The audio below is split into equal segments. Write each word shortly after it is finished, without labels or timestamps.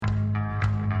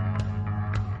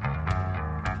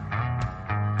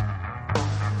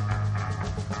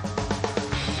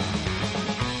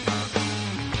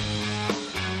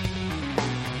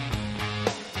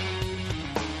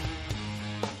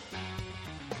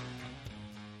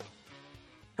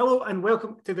Hello and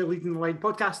welcome to the Leading the Line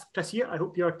podcast. Chris here. I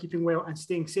hope you are keeping well and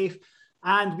staying safe.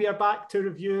 And we are back to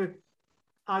review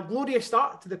a glorious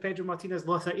start to the Pedro Martinez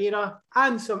Lissa era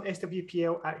and some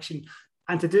SWPL action.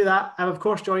 And to do that, I'm of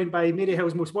course joined by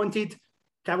Maryhill's Most Wanted,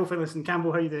 Campbell Finlayson.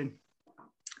 Campbell, how are you doing?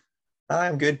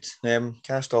 I'm good.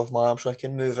 Cast off my arm so I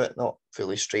can move it. Not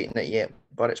fully straighten it yet,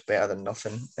 but it's better than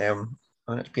nothing.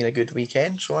 And it's been a good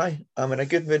weekend, so I'm in a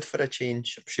good mood for a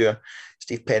change. I'm sure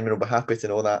Steve Penman will be happy to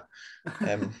know that.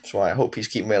 So I hope he's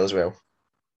keeping well as well.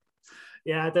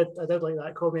 Yeah, I did like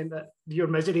that comment that your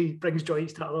misery brings joy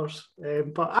to others.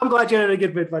 But I'm glad you're in a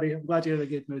good mood, buddy. I'm glad you're in a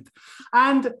good mood.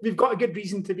 And we've got a good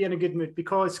reason to be in a good mood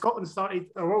because Scotland started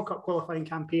a World Cup qualifying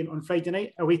campaign on Friday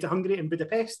night away to Hungary in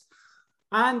Budapest.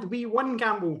 And we won,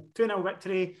 Campbell. 2-0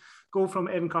 victory, goal from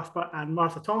Evan Cuthbert and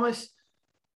Martha Thomas.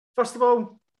 First of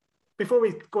all, before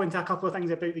we go into a couple of things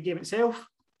about the game itself,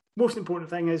 most important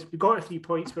thing is we got our 3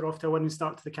 points. We're off to a winning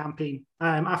start to the campaign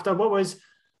after what was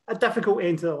a difficult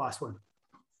end to the last one.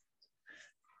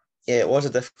 Yeah, it was a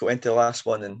difficult end to the last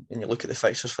one, and you look at the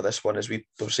fixtures for this one, as we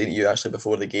were saying to you actually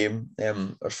before the game,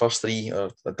 our first 3 are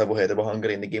a double header with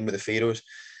Hungary in the game with the Faroes,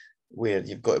 where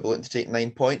you've got to be looking to take 9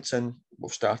 points, and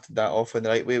we've started that off in the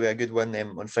right way with a good win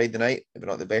on Friday night. Maybe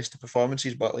not the best of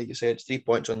performances, but like you said, it's 3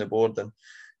 points on the board, and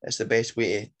it's the best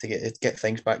way to get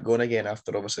things back going again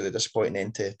after obviously the disappointing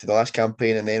end to the last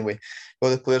campaign, and then we got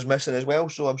the players missing as well.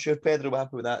 So I'm sure Pedro will be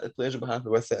happy with that. The players will be happy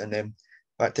with it, and then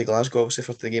back to Glasgow obviously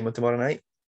for the game on tomorrow night.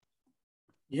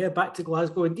 Yeah, back to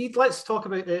Glasgow. Indeed, let's talk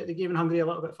about the game in Hungary a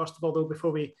little bit first of all, though,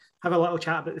 before we have a little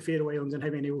chat about the Faroe Islands and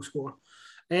how many will score.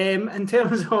 In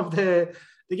terms of the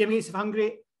game against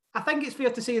Hungary, I think it's fair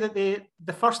to say that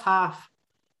the first half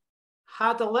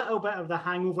had a little bit of the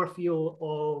hangover feel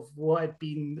of what had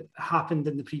happened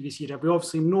in the previous year. We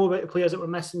obviously know about the players that were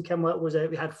missing. Kim Little was out.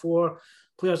 We had 4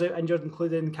 players out injured,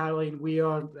 including Caroline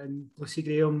Weir and Lucy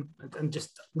Graham and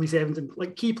just Lisa Evans. And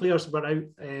like key players were out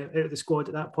of the squad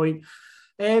at that point.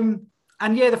 And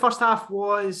yeah, the first half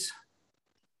was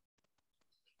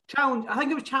challenge. I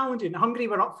think it was challenging. Hungary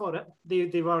were up for it.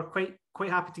 They were quite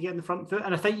happy to get in the front foot,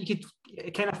 and I think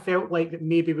it kind of felt like that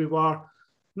maybe we were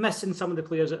missing some of the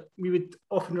players that we would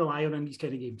often rely on in these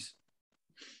kind of games.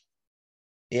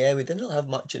 Yeah, we didn't really have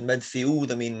much in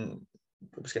midfield. I mean,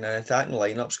 it was kind of an attacking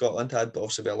lineup Scotland had, but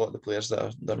obviously a lot of the players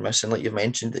that they're missing, like you've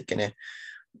mentioned, it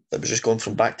was just going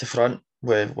from back to front,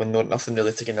 when nothing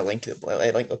really to kind of link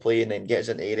the play and then get us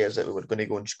into areas that we were going to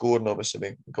go and score. And obviously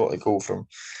we got a goal from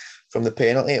the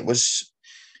penalty. It was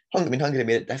Hungary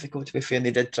made it difficult, to be fair, and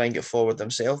they did try and get forward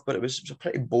themselves, but it was a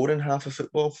pretty boring half of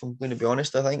football, if I'm going to be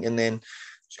honest, I think. And then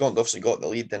Scotland obviously got the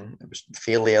lead, and it was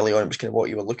fairly early on. It was kind of what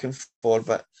you were looking for,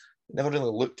 but it never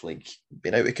really looked like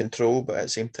being out of control, but at the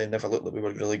same time never looked like we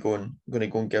were really going to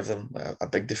go and give them a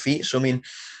big defeat. So I mean,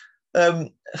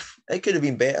 it could have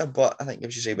been better, but I think,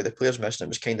 as you say, with the players missing, it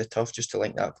was kind of tough just to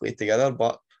link that play together.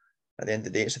 But at the end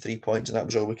of the day, it's the 3 points, and that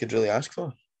was all we could really ask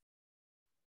for.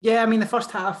 Yeah, I mean, the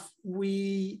first half,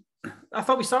 I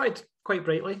thought we started quite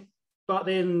brightly, but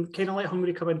then kind of let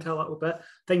Hungary come into a little bit. I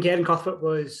think Erin Cuthbert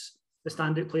was the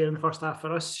standout player in the first half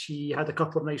for us. She had a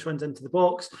couple of nice runs into the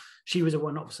box. She was the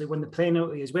one, obviously, won the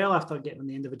penalty as well after getting on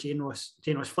the end of a Jane Ross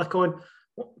flick on.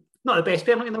 Not the best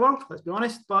penalty in the world, let's be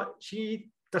honest, but she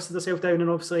dusted herself down and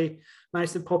obviously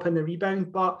managed to pop in the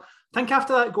rebound. But I think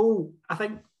after that goal, I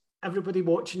think everybody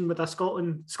watching with a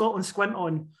Scotland squint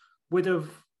on would have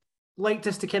liked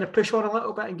us to kind of push on a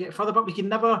little bit and get further, but we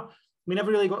never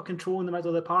really got control in the middle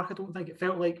of the park. I don't think it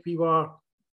felt like we were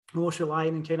most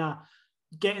relying on kind of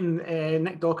getting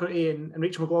Nick Docherty and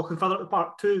Rachel McLaughlin further up the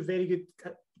park. 2 very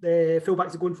good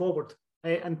fullbacks going forward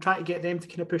and try to get them to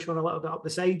kind of push on a little bit up the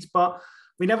sides, but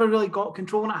we never really got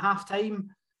control at half time.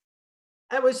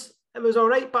 It was all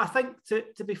right, but I think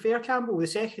to be fair, Campbell, the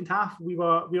second half we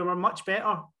were much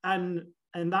better, and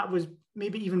that was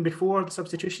maybe even before the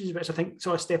substitutions, which I think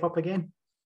saw a step up again.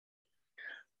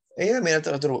 Yeah, I mean, I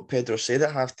don't know what Pedro said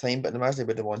at half time, but I imagine they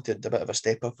would have wanted a bit of a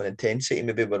step up in intensity,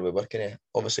 maybe when we were kind of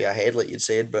obviously ahead, like you'd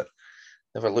said, but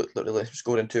never looked like really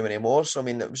scoring too many more. So I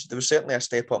mean, there was certainly a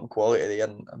step up in quality there.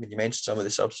 And I mean, you mentioned some of the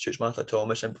substitutes, Martha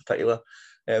Thomas in particular,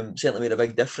 certainly made a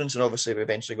big difference. And obviously, we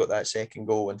eventually got that second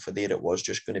goal, and for there it was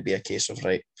just going to be a case of,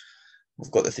 right,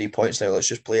 we've got the 3 points now, let's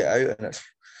just play it out. And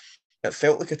it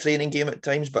felt like a training game at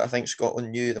times, but I think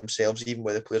Scotland knew themselves, even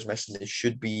with the players missing, they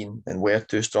should be and were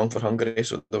too strong for Hungary.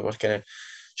 So they were kind of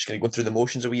just going to go through the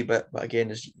motions a wee bit. But again,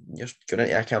 as you're going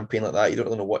into a campaign like that, you don't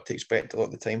really know what to expect a lot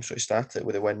of the time. So it started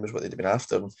with the win was what they'd been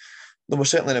after. And there was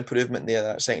certainly an improvement there.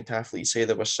 That second half, like you say,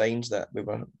 there were signs that we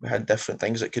had different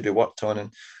things that could be worked on,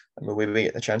 and maybe we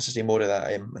get the chance to see more of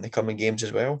that in the coming games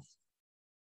as well.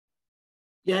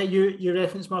 Yeah, you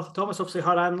referenced Martha Thomas. Obviously,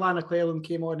 her and Lana Cleland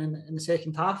came on in the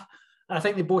second half. And I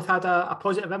think they both had a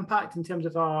positive impact in terms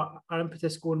of our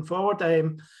impetus going forward.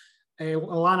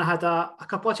 Lana had a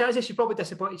couple of chances. She's probably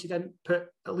disappointed she didn't put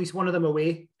at least one of them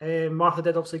away. Martha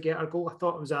did obviously get her goal. I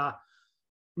thought it was a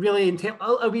really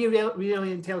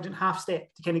intelligent half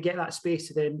step to kind of get that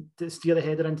space to steer the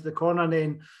header into the corner. And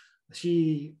then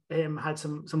she had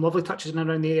some lovely touches in and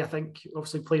around the area. I think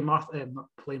obviously playing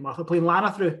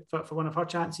Lana through for one of her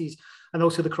chances, and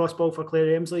also the cross ball for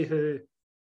Claire Emsley, who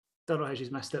don't know how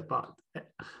she's missed it, but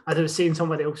as I was saying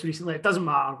somebody else recently, it doesn't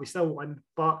matter, we still won.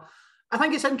 But I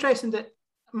think it's interesting that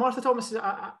Martha Thomas,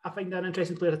 I find an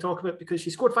interesting player to talk about because she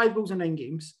scored 5 goals in 9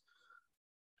 games.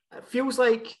 It feels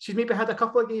like she's maybe had a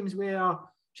couple of games where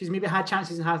she's maybe had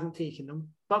chances and hasn't taken them.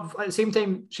 But at the same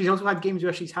time, she's also had games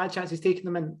where she's had chances, taken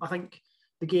them. And I think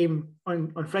the game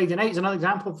on Friday night is another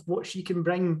example of what she can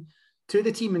bring to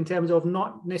the team in terms of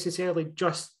not necessarily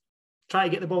just try to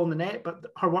get the ball in the net, but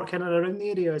her work in and around the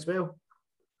area as well.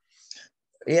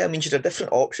 Yeah, I mean, she's a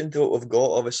different option to what we've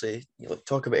got. Obviously,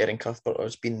 talk about Erin Cuthbert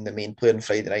as being the main player on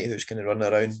Friday night who's kind of running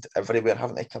around everywhere,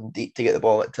 having to come deep to get the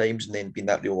ball at times, and then being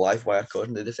that real live wire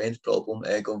causing the defence problem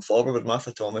going forward. With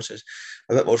Martha Thomas is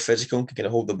a bit more physical and can kind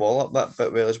of hold the ball up that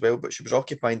bit well as well. But she was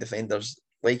occupying defenders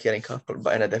like Erin Cuthbert,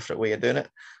 but in a different way of doing it,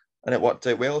 and it worked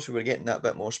out well. So we were getting that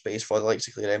bit more space for the likes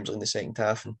of Claire Emsley in the second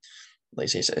half, and like I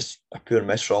say, it's a poor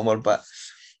miss from her, but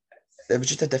it was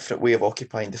just a different way of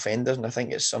occupying defenders, and I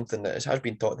think it's something that has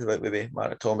been talked about. Maybe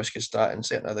Martha Thomas could start in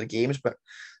certain other games, but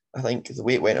I think the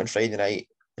way it went on Friday night,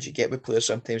 as you get with players,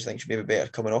 sometimes I think she'd be better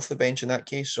coming off the bench in that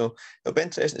case. So it'll be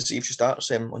interesting to see if she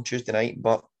starts on Tuesday night.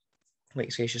 But like I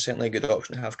say, she's certainly a good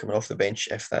option to have coming off the bench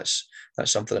if that's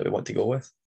something that we want to go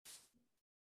with.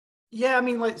 Yeah, I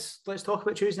mean, let's talk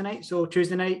about Tuesday night. So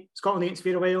Tuesday night, Scotland against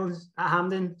Faroe Islands at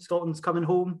Hampden. Scotland's coming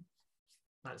home.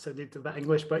 That sounded a bit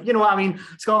English, but you know what I mean.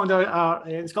 Scotland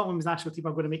Women's national team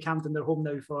are going to make Hampden their home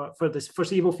now for this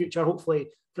foreseeable future, hopefully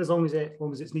for as long as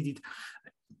it's needed.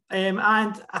 And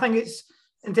I think it's,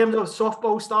 in terms of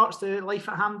softball starts to life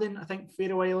at Hampden, I think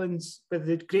Faroe Islands, with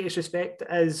the greatest respect,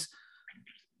 is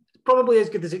probably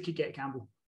as good as it could get, Campbell.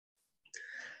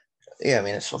 Yeah, I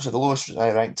mean, it's obviously the lowest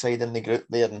ranked side in the group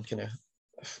there, and kind of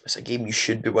it's a game you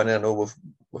should be winning. I know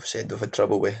we've said we've had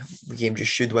trouble with games you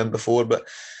should win before, but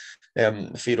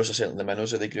the Faroes are certainly the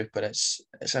minnows of the group, and it's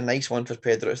a nice one for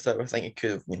Pedro to start. I think it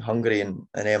could have been Hungary and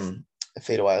the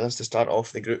Faroe Islands to start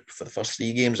off the group for the first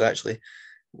 3 games. Actually,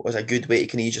 was a good way to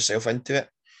kind of ease yourself into it,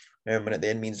 and at the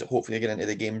end means that hopefully you get into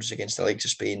the games against the likes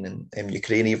of Spain and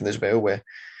Ukraine even as well, with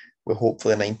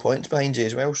hopefully 9 points behind you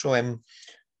as well. So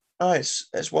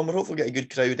it's one we're hopefully get a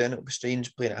good crowd in. It'll be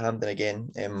strange playing at Hampden again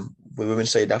with women's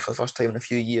side for the first time in a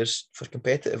few years for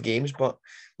competitive games, but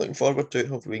looking forward to it.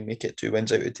 Hopefully we can make it 2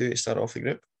 wins out of 2 to start off the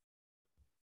group.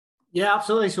 Yeah,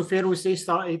 absolutely. So Faroes, they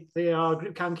started their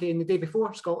group campaign the day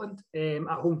before Scotland at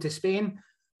home to Spain.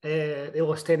 They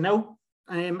lost 10-0.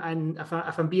 And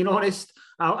if I'm being honest,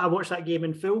 I watched that game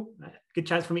in full. Good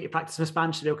chance for me to practice my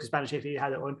Spanish today because Spanish FA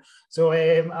had it on. So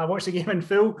I watched the game in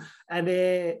full,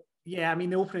 and yeah, I mean,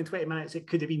 the opening 20 minutes, it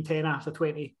could have been 10 after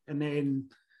 20. And then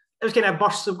it was kind of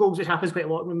bursts of goals, which happens quite a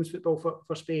lot in women's football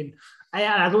for Spain.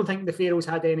 I don't think the Faroes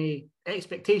had any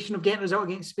expectation of getting a result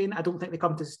against Spain. I don't think they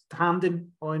come to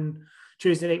Hampden on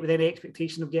Tuesday night with any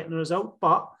expectation of getting a result,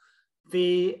 but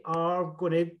they are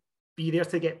going to be there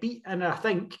to get beat. And I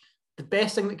think the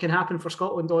best thing that can happen for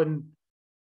Scotland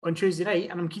on Tuesday night,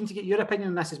 and I'm keen to get your opinion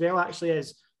on this as well, actually,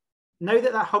 is now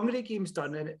that Hungary game's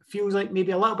done and it feels like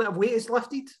maybe a little bit of weight is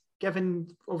lifted, given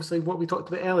obviously what we talked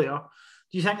about earlier,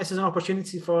 do you think this is an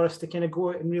opportunity for us to kind of go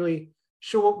out and really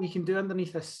show what we can do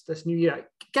underneath this new year,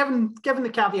 given the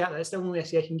caveat that it's still only a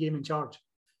second game in charge?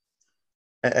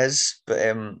 It is, but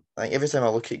I think every time I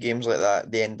look at games like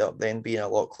that, they end up then being a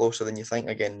lot closer than you think.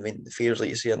 Again, I mean, the fears, like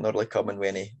you say, are not really coming with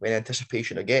any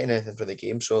anticipation of getting anything for the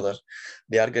game, so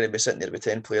they are going to be sitting there with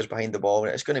 10 players behind the ball,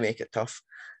 and it's going to make it tough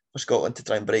for Scotland to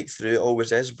try and break through. It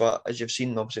always is, but as you've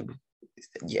seen, obviously,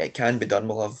 yeah, it can be done.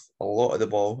 We'll have a lot of the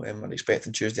ball, and we're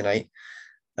expecting Tuesday night.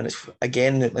 And it's,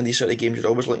 again, in these sort of games, you're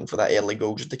always looking for that early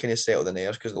goal just to kind of settle the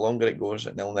nerves, because the longer it goes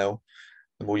at 0-0,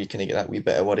 the more you kind of get that wee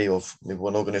bit of worry of maybe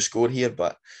we're not going to score here.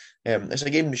 But it's a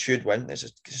game we should win. It's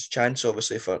a chance,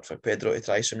 obviously, for Pedro to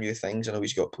try some new things. I know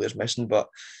he's got players missing, but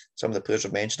some of the players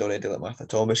we've mentioned already, like Martha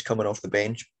Thomas coming off the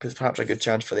bench, perhaps a good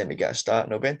chance for them to get a start.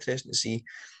 And it'll be interesting to see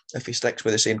if he sticks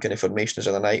with the same kind of formation as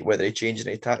the other night, whether he changes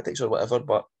any tactics or whatever.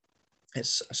 But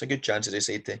it's a good chance, as I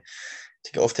say, to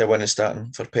get off to a winning start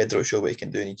and for Pedro to show what he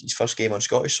can do in his first game on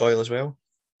Scottish soil as well.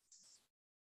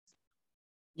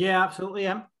 Yeah, absolutely.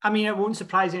 I mean, it won't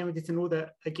surprise anybody to know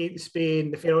that against Spain,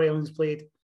 the Faroe Islands played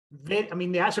they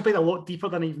actually played a lot deeper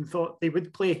than I even thought they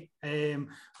would play,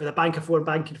 with a bank of 4 and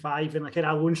bank of 5, and like a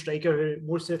lone striker who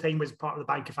most of the time was part of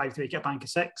the bank of 5 to make it a bank of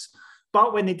 6.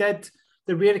 But when they did,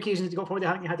 the rare occasions they got forward,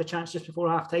 I think they had a chance just before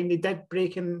half time. They did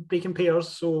break in pairs.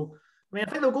 So I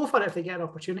think they'll go for it if they get an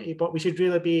opportunity. But we should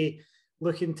really be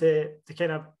looking to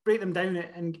kind of break them down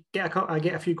and get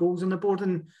a few goals on the board.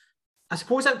 And I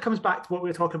suppose that comes back to what we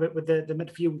were talking about with the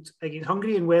midfield against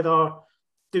Hungary, and whether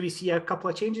do we see a couple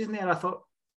of changes in there.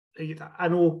 I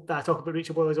know that I talk about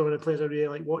Rachel Boyle as one of the players I really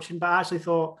like watching, but I actually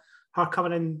thought her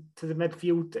coming into the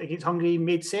midfield against Hungary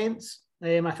made sense.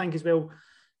 I think as well,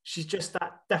 she's just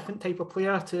that different type of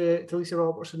player to Lisa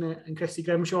Robertson and Christy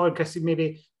Grimshaw, and Christy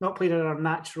maybe not playing in her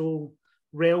natural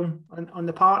realm on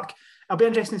the park. It'll be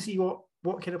interesting to see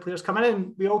what kind of players come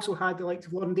in. We also had the likes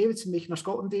of Lauren Davidson making her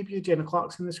Scotland debut, Jenna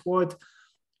Clark's in the squad.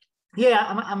 Yeah,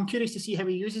 I'm curious to see how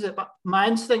he uses it, but my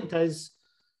instinct is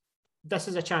this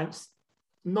is a chance,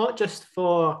 not just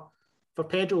for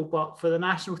Pedro, but for the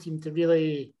national team to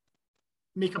really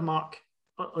make a mark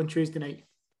on Tuesday night.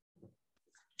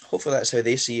 Hopefully that's how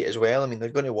they see it as well. I mean, they're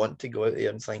going to want to go out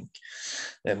there and think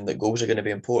that goals are going to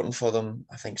be important for them.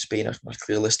 I think Spain are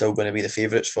clearly still going to be the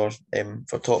favourites for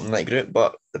top in that group,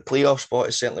 but the playoff spot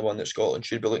is certainly one that Scotland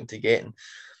should be looking to get. And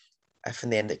if in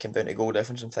the end it came down to goal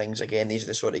difference and things, again, these are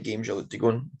the sort of games you're looking to go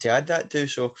and to add that to.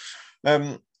 So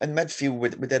in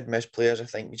midfield, we did miss players. I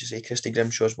think we just say Christy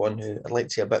Grimshaw's one who I'd like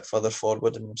to see a bit further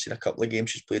forward, and we've seen a couple of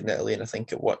games she's played in Italy, and I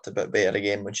think it worked a bit better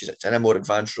again when she's in a more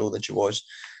advanced role than she was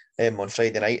on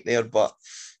Friday night there. But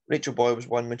Rachel Boyle was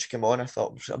one when she came on. I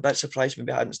thought, was a bit surprised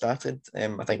maybe hadn't started.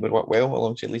 I think would work well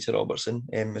alongside Lisa Robertson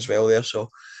as well there. So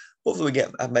hopefully we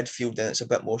get a midfield then it's a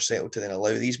bit more settled to then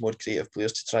allow these more creative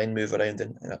players to try and move around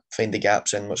and find the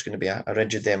gaps in what's going to be a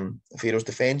rigid Faroes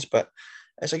defence. But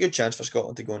it's a good chance for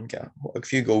Scotland to go and get a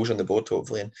few goals on the board,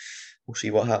 hopefully, and we'll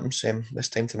see what happens this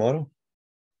time tomorrow.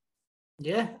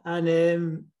 Yeah,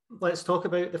 and let's talk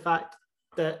about the fact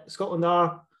that Scotland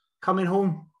are coming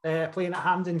home, playing at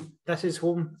Hampden. This is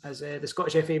home, as the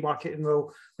Scottish FA marketing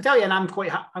will tell you, and I'm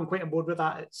quite on board with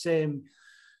that. It's been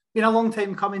a long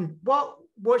time coming.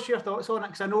 What's your thoughts on it?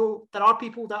 Because I know there are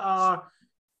people that are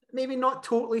maybe not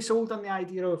totally sold on the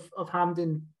idea of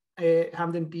Hampden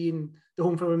being the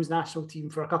home for women's national team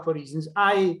for a couple of reasons.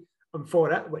 I am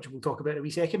for it, which we'll talk about in a wee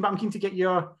second, but I'm keen to get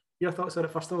your thoughts on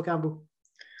it first of all, Campbell.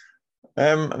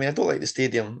 I mean, I don't like the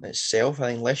stadium itself. I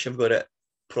think unless you've got it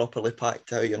properly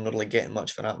packed out, you're not really getting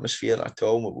much of an atmosphere at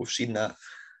all. We've seen that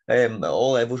at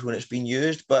all levels when it's been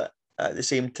used, but at the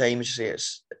same time, as you say, it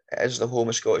is the home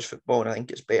of Scottish football, and I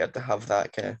think it's better to have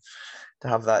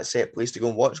that set place to go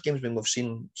and watch games. When we've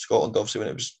seen Scotland, obviously,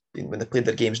 when they played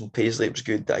their games in Paisley, it was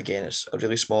good. That again, it's a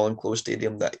really small enclosed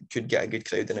stadium that could get a good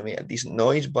crowd and make a decent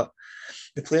noise. But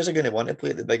the players are going to want to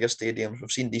play at the bigger stadiums.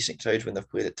 We've seen decent crowds when they've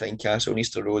played at Tynecastle and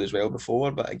Easter Road as well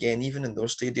before. But again, even in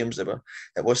those stadiums,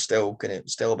 it was still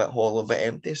a bit hollow, a bit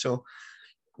empty. So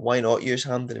why not use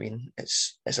Hampden? I mean,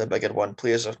 it's a bigger one.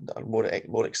 Players are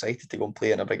more excited to go and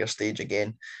play on a bigger stage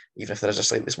again, even if there is a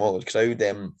slightly smaller crowd.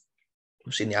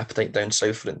 We've seen the appetite down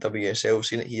south for it in WSL. We've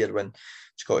seen it here when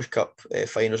Scottish Cup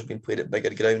finals have been played at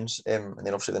bigger grounds, and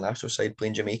then obviously the national side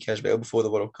playing Jamaica as well before the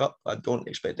World Cup. I don't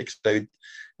expect the crowd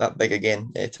that big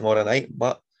again tomorrow night,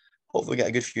 but hopefully we get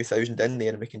a good few thousand in there,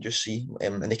 and we can just see,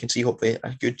 and they can see hopefully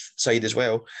a good side as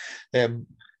well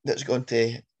that's going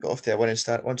to go off to a winning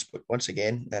start once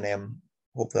again, and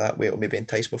hopefully that way will maybe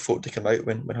entice more folk to come out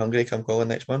when Hungary come calling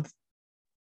next month.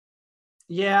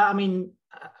 Yeah, I mean,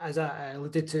 as I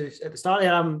alluded to at the start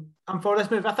here, I'm for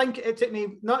this move. I think it took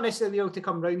me not necessarily able to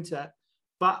come round to it,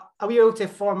 but I'll be able to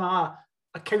form a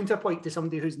counterpoint to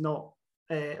somebody who's not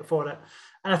for it.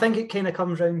 And I think it kind of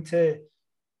comes round to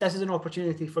this is an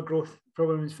opportunity for growth for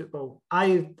women's football.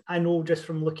 I know just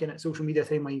from looking at social media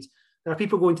timelines, there are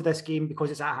people going to this game because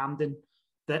it's at Hampden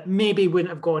that maybe wouldn't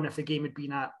have gone if the game had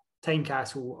been at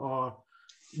Tynecastle or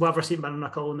whatever St Mirren are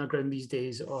calling their ground these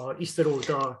days, or Easter Road,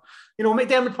 or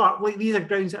McDermott Park. Like, these are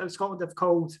grounds that Scotland have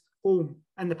called home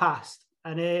in the past,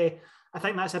 and I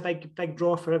think that's a big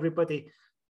draw for everybody.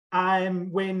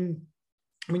 When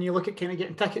you look at kind of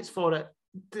getting tickets for it,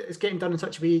 it's getting done in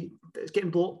such a way that it's getting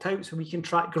blocked out so we can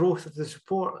track growth of the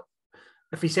support.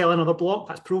 If we sell another block,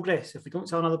 that's progress. If we don't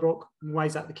sell another block, why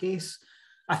is that the case?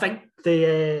 I think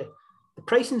the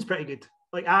pricing's pretty good.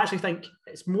 Like, I actually think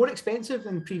it's more expensive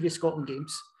than previous Scotland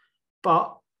games,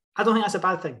 but I don't think that's a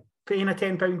bad thing. Paying a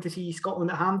 £10 to see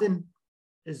Scotland at Hampden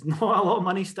is not a lot of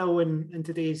money still in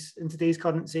today's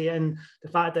currency, and the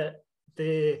fact that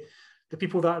the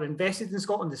people that are invested in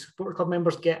Scotland, the supporter club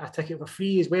members, get a ticket for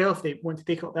free as well if they want to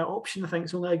take up that option, I think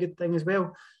it's only a good thing as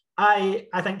well. I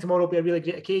think tomorrow will be a really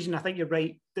great occasion. I think you're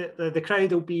right. The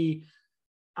crowd will be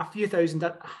a few thousand.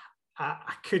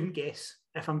 I couldn't guess,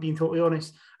 if I'm being totally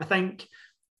honest. I think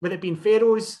with it being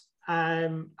Faroes, I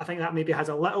think that maybe has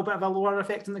a little bit of a lower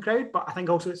effect on the crowd, but I think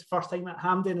also it's the first time at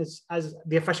Hampden as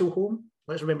the official home.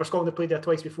 Let's remember Scotland have played there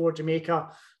twice before, Jamaica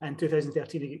in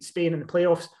 2013 against Spain in the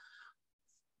playoffs.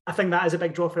 I think that is a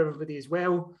big draw for everybody as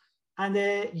well. And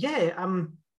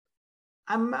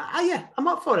I'm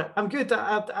up for it. I'm good.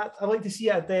 I like to see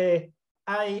it.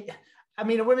 I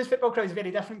mean, a women's football crowd is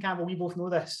very different, Campbell. We both know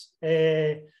this.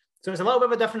 So it's a little bit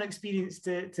of a different experience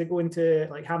to go into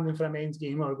like Hampden for a men's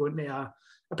game or going to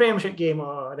a Premiership game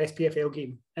or an SPFL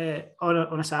game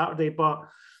on a Saturday. But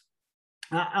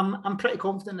I'm pretty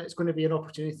confident that it's going to be an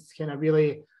opportunity to kind of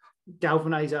really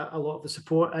galvanise a lot of the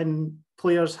support. And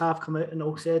players have come out and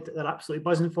all said that they're absolutely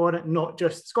buzzing for it. Not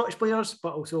just Scottish players,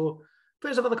 but also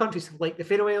players of other countries like the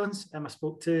Faroe Islands. I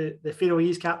spoke to the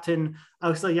Faroese captain,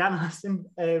 Aksel Jansen.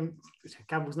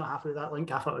 Campbell's not happy with that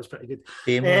link. I thought it was pretty good.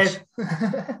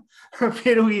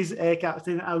 Faroese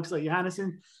captain, Aksel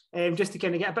Jansen, just to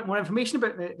kind of get a bit more information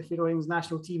about the Faroe Islands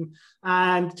national team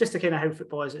and just to kind of how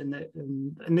football is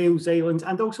in those islands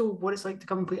and also what it's like to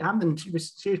come and play at Hampden. She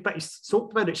was pretty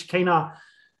stoked about it. She kind of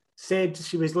said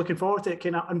she was looking forward to it,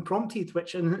 kind of unprompted,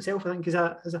 which in itself I think is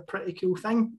a pretty cool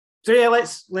thing. So yeah,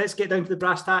 let's get down to the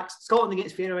brass tacks. Scotland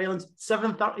against Faroe Islands,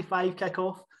 7:35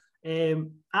 kickoff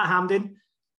at Hampden.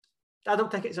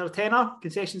 Adult tickets are a tenner.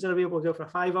 Concessions are available as well for a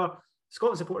fiver.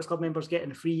 Scotland Supporters Club members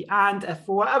getting free. And if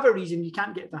for whatever reason you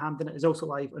can't get to Hampden, it is also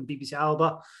live on BBC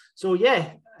Alba. So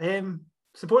yeah,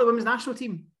 support the women's national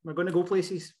team. We're going to go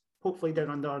places, hopefully down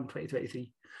under in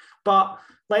 2023. But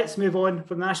let's move on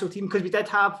from the national team because we did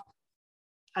have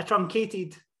a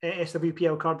truncated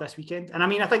SWPL card this weekend. And I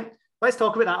mean, I think let's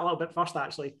talk about that a little bit first,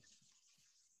 actually.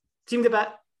 Seemed a bit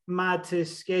mad to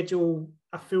schedule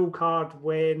a full card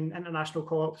when international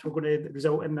call-ups were going to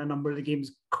result in a number of the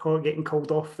games getting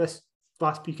called off this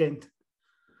last weekend.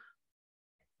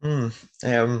 I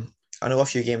know a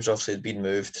few games obviously had been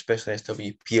moved, especially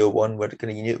SWPL 1 where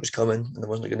you knew it was coming and there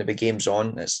wasn't going to be games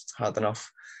on. It's hard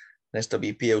enough. And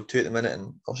SWPL 2 at the minute,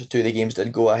 and also 2 of the games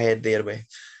did go ahead there with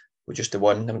just the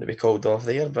one having to be called off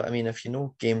there. But I mean, if you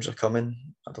know games are coming,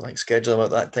 I don't think scheduling them at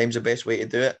that time's the best way to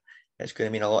do it. It's going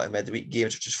to mean a lot of midweek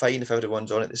games, which is fine if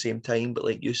everyone's on at the same time. But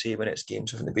like you say, when it's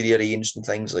games having to be rearranged and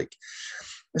things, like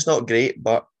it's not great.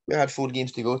 But we had 4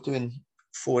 games to go to and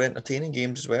 4 entertaining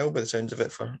games as well, by the sounds of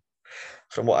it, from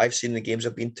what I've seen, the games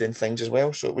I've been to and things as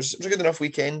well. So it was a good enough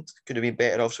weekend. Could have been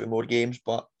better, obviously, with more games,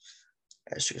 but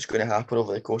it's going to happen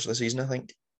over the course of the season, I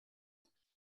think.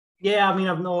 Yeah, I mean,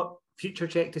 I've not future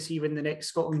check to see when the next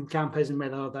Scotland camp is and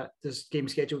whether that there's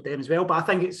games scheduled then as well. But I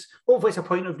think hopefully it's a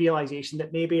point of realisation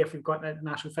that maybe if we've got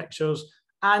international fixtures,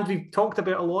 and we've talked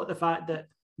about a lot the fact that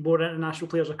more international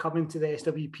players are coming to the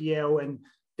SWPL and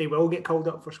they will get called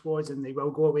up for squads and they will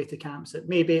go away to camps, that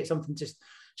maybe it's something just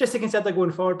to consider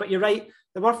going forward. But you're right,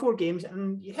 there were 4 games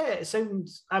and yeah, it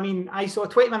sounds, I mean, I saw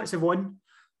 20 minutes of one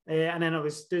and then I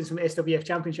was doing some SWF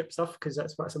Championship stuff because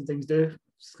that's what I sometimes do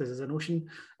because there's an ocean.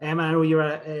 And I know you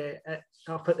were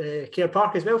up at the Care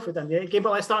Park as well for the game,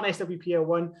 but let's start on SWPL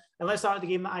 1 and let's start at the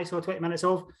game that I saw 20 minutes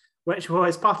of, which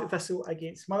was Partick Thistle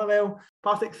against Motherwell.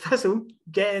 Partick Thistle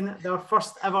getting their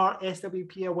first ever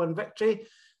SWPL 1 victory,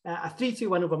 a 3-2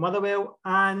 win over Motherwell.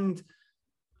 And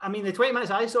I mean, the 20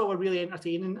 minutes I saw were really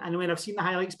entertaining. And when I've seen the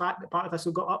highlights back that Partick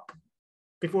Thistle got up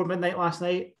before midnight last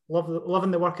night,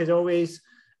 loving the work as always.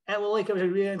 It looked like it was a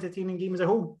really entertaining game as a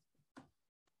whole.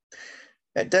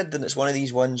 It did, and it's one of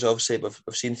these ones, obviously, we've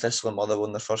seen Thistle and Motherwell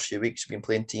in the first few weeks, been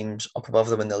playing teams up above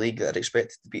them in the league that are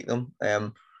expected to beat them.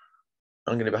 I'm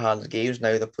going to be hard games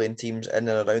now. They're playing teams in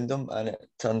and around them, and it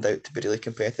turned out to be really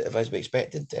competitive as we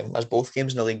expected, as both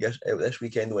games in the league this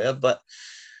weekend were. But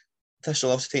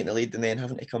Thistle obviously taking the lead and then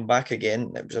having to come back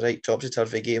again. It was a right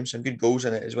topsy-turvy game, some good goals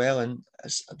in it as well, and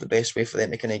it's the best way for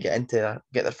them to kind of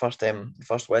get their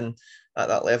first win at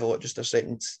that level, just their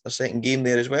second game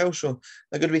there as well. So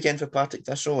a good weekend for Partick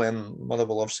Thistle.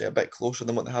 Motherwell obviously a bit closer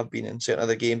than what they have been in certain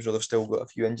other games where they've still got a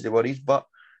few injury worries, but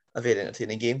a very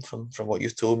entertaining game from what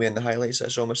you've told me and the highlights that I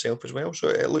saw myself as well. So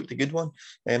it looked a good one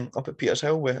up at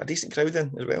Petershill with a decent crowd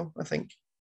in as well, I think.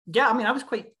 Yeah, I mean, I was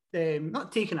quite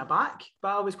not taken aback,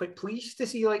 but I was quite pleased to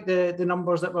see like the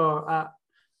numbers that were at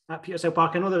Petershill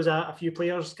Park. I know there was a few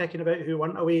players kicking about who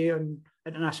weren't away on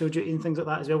international duty and things like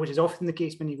that as well, which is often the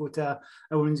case when you go to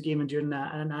a women's game and during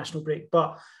a national break.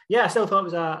 But yeah, I still thought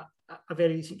it was a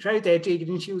very decent crowd. Jay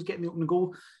Greenshields getting the opening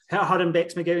goal. Her and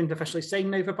Bex McGowan officially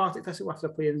signed now for Partick Thistle after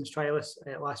playing as trialists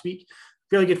last week.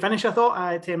 Really good finish, I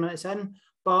thought, 10 minutes in.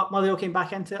 But Motherwell came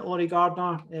back into it. Laurie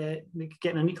Gardner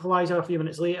getting an equaliser a few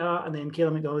minutes later, and then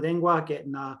Kayla McDonald-Engwa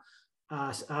getting a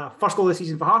first goal of the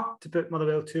season for her to put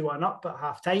Motherwell 2-1 up at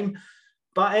half time.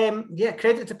 But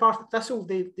credit to Partick Thistle.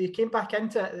 They came back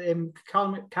into it.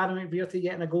 Karen McBearty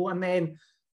getting a goal, and then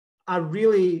one of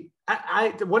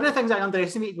the things I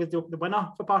underestimated with the winner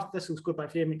for Partick Thistle scored by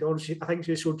Fiona McDonald. I think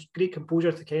she showed great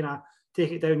composure to kind of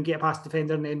take it down, get it past the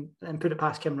defender, and put it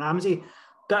past Kim Ramsey.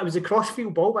 But it was a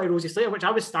crossfield ball by Rosie Slater, which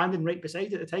I was standing right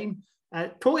beside at the time.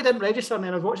 Totally didn't register, and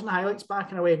then I was watching the highlights back,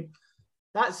 and I went,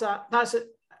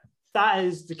 that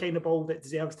is the kind of ball that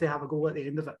deserves to have a goal at the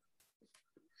end of it.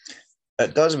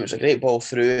 It does. It was a great ball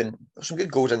through, and there's some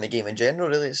good goals in the game in general,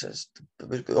 really. It's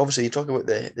obviously, you talk about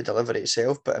the delivery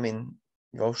itself, but I mean,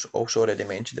 you also already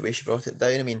mentioned the way she brought it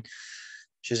down. I mean,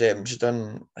 she's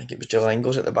done, I think it was Jill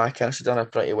Ingles at the back, and she's done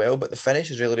it pretty well, but the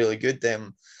finish is really, really good.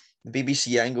 The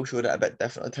BBC angle showed it a bit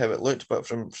differently to how it looked, but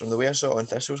from the way I saw it on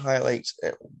Thistle's highlights,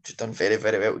 she's done very,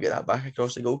 very well to get that back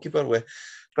across the goalkeeper with.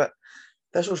 But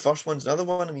Thistle's first one's another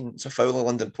one. I mean, it's a foul on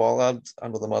London Pollard. I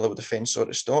know the Motherwell defence sort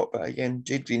of stopped, but again,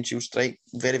 Jade Greenshield strike,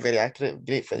 very, very accurate,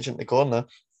 great finish in the corner.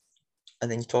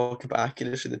 And then you talk about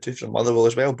accuracy, the two from Motherwell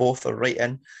as well, both are right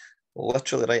in,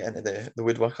 literally right into the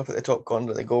woodwork up at the top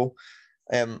corner of the goal.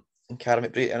 And Karen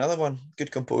McBearty, another one,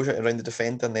 good composure around the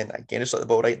defender, and then again just let the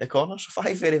ball right in the corner. So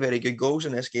 5 very, very good goals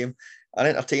in this game, an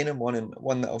entertaining one, and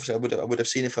one that obviously I would have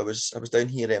seen if I was down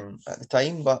here at the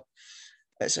time. But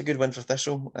it's a good win for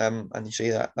Thistle, and you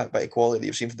say that bit of quality that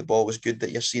you've seen for the ball was good.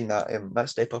 That you're seeing that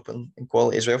step up in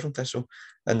quality as well from Thistle,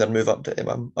 and their move up to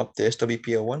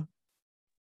SWPL 1.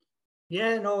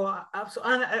 Yeah, no,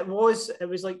 absolutely, and it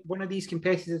was like one of these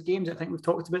competitive games I think we've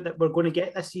talked about that we're going to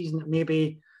get this season that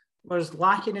maybe was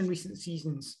lacking in recent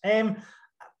seasons. I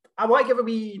want to give a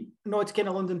wee nod to kind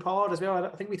of London Pollard as well. I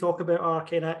think we talk about her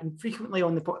kind of infrequently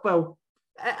on the pod, well,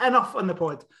 enough on the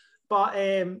pod, but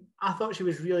I thought she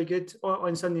was really good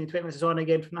on Sunday. 20 minutes on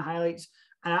again from the highlights,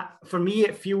 and for me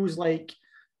it feels like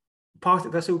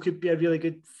Partick Thistle could be a really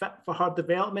good fit for her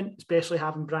development, especially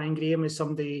having Brian Graham as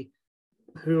somebody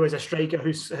who is a striker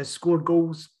who has scored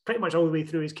goals pretty much all the way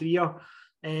through his career,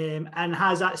 and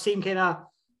has that same kind of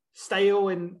style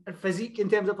and physique in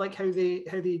terms of like how they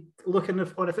look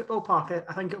on a football park.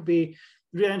 I think it'll be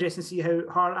really interesting to see how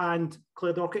her and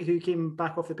Claire Dockett, who came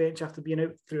back off the bench after being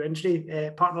out through injury,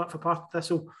 partner up for Partick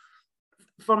Thistle.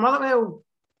 For Motherwell,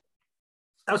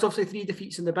 that was obviously 3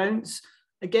 defeats in the bounce.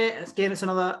 Again, it's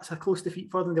a close defeat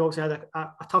for them. They obviously had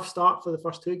a tough start for the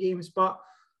first 2 games, but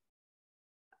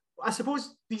I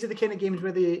suppose these are the kind of games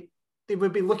where they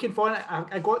would be looking for it.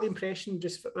 I got the impression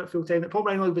just at full time that Paul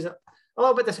Brownlee was a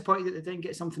little bit disappointed that they didn't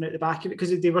get something out the back of it,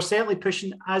 because they were certainly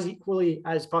pushing as equally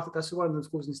as Partick Thistle were in those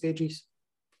closing stages.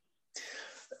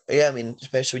 Yeah, I mean,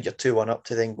 especially when you're 2-1 up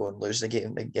to then go and lose the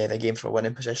game for a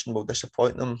winning position will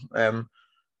disappoint them. And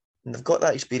they've got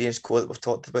that experienced core that we've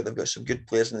talked about. They've got some good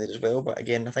players in there as well. But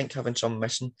again, I think having some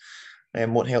missing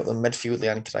won't help them. Midfield,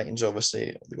 Leanne Crichton's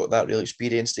obviously they've got that real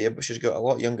experience there, but she's got a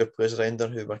lot of younger players around her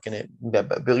who are kind of be a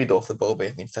bit bullied off the ball.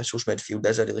 But I mean, Thistle's midfield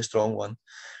is a really strong one.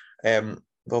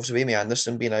 But obviously, Amy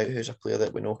Anderson being out, who's a player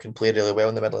that we know can play really well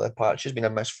in the middle of the park, she's been a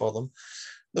miss for them.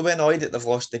 They'll be annoyed that they've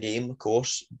lost the game, of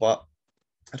course, but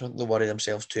I don't think they'll worry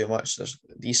themselves too much.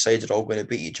 These sides are all going to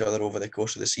beat each other over the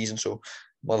course of the season, so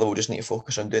Motherwell just need to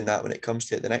focus on doing that when it comes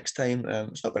to it the next time.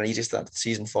 It's not been an easy start to the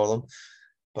season for them,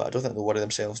 but I don't think they'll worry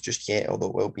themselves just yet, although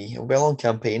it will be a well-on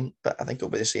campaign, but I think it'll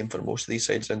be the same for most of these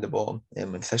sides around the bottom.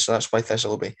 And Thistle, that's why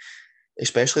Thistle will be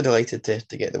especially delighted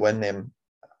to get the win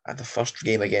at the first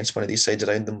game against one of these sides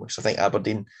around them, because I think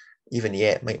Aberdeen, even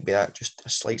yet, might be that just a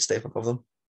slight step above them.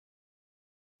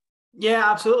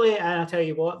 Yeah, absolutely. And I tell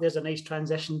you what, there's a nice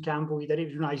transition, Campbell. You didn't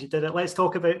even realise you did it. Let's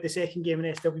talk about the second game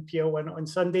in SWPL 1 on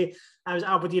Sunday. I was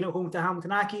Aberdeen at home to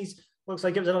Hamilton Accies. Looks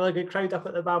like it was another good crowd up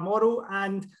at the Balmoral,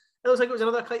 and it looks like it was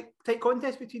another tight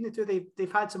contest between the two.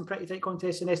 They've had some pretty tight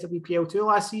contests in SWPL 2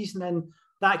 last season, and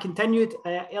that continued.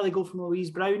 Early goal from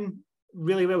Louise Brown,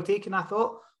 really well taken, I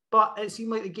thought. But it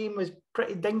seemed like the game was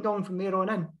pretty ding-dong from there on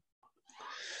in.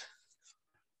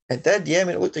 It did, yeah. I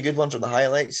mean, it looked a good one from the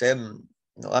highlights.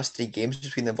 The last 3 games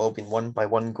between them have all been won by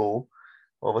 1 goal.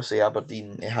 Obviously,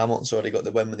 Hamilton's already got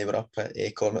the win when they were up at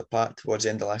Cormac Park towards the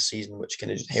end of last season, which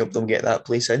kind of just helped them get that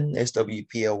place in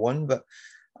SWPL 1. But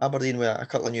Aberdeen, with a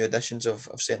couple of new additions, have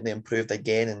certainly improved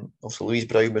again. And also Louise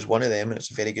Brown was one of them, and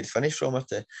it's a very good finish from her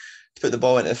to put the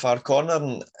ball into the far corner.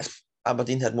 And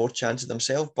Aberdeen had more chances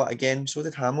themselves, but again, so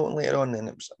did Hamilton later on. And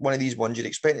it was one of these ones you'd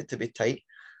expect it to be tight.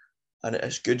 And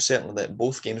it's good, certainly, that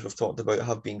both games we've talked about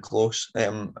have been close.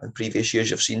 In previous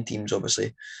years, you've seen teams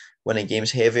obviously winning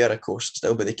games heavier. Of course,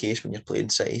 still be the case when you're playing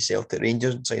City, Celtic,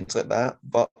 Rangers, and sides like that.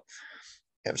 But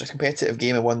it was a competitive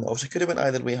game and one that obviously could have went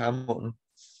either way. Hamilton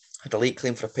had a late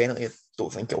claim for a penalty. I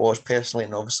don't think it was personally,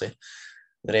 and obviously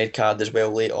the red card as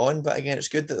well late on. But again, it's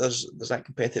good that there's that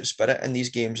competitive spirit in these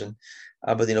games, and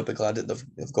Aberdeen will be glad that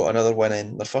they've got another win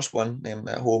in their first one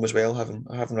at home as well, having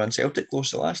run Celtic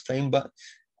close the last time. But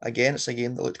again, it's a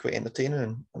game that looked quite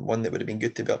entertaining and one that would have been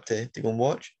good to be up to go and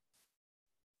watch.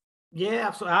 Yeah,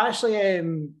 absolutely. I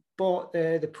actually bought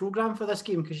the programme for this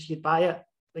game because you could buy it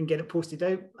and get it posted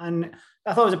out. And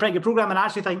I thought it was a pretty good programme. And I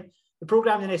actually think the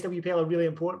programme in SWPL are really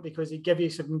important because they give you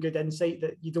some good insight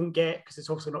that you don't get because it's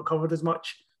obviously not covered as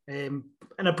much in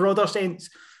a broader sense.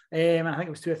 And I think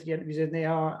it was 2 or 3 interviews in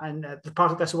there. And the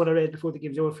part of this one I read before the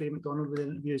game's over, Freddie McDonald with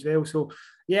an interview as well. So,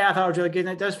 yeah, I thought it was really good. And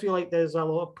it does feel like there's a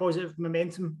lot of positive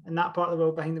momentum in that part of the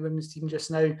world behind the women's team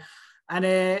just now. And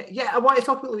I want to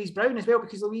talk about Louise Brown as well,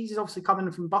 because Louise is obviously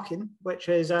coming from Buchan, which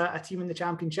is a team in the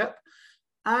Championship.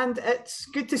 And it's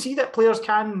good to see that players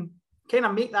can kind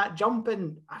of make that jump.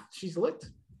 And she hasn't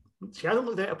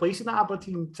looked out of place in that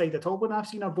Aberdeen side at all when I've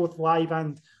seen her both live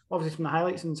and obviously from the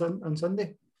highlights on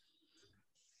Sunday.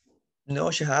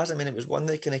 No, she has. I mean, it was one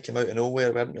that kind of came out of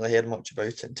nowhere. We hadn't really heard much about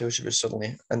it until she was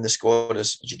suddenly in the squad,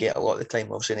 as you get a lot of the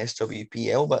time, obviously, in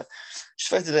SWPL. But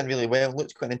she fitted in really well,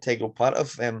 looked quite an integral part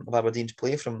of Aberdeen's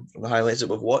play from the highlights that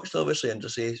we've watched, obviously. And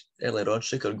just say earlier on,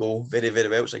 she took her goal very, very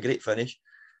well. It's a great finish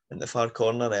in the far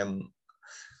corner. And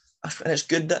it's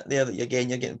good that again,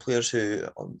 you're getting players who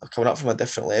are coming up from a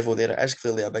different level there. It is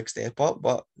clearly a big step up,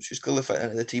 but she's clearly fitting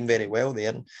into the team very well there.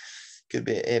 And could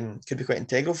be quite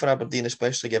integral for Aberdeen,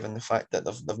 especially given the fact that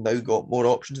they've now got more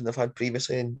options than they've had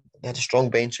previously, and they had a strong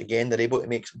bench again. They're able to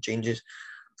make some changes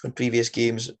from previous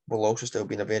games, while also still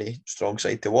being a very strong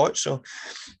side to watch. So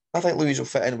I think Louise will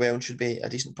fit in well and should be a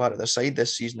decent part of their side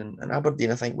this season. And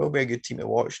Aberdeen, I think, will be a good team to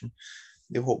watch, and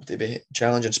they'll hope to be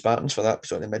challenging Spartans for that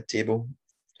sort of mid-table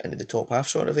into the top half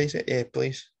sort of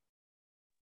place.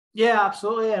 Yeah,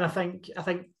 absolutely. And I think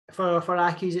for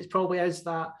Accies, it probably is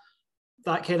that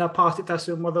kind of Partick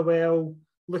Thistle and Motherwell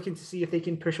looking to see if they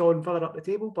can push on further up the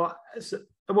table, but it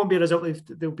won't be a result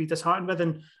they'll be disheartened with.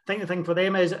 And I think the thing for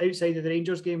them is outside of the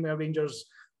Rangers game, where Rangers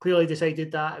clearly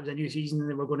decided that it was a new season and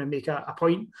they were going to make a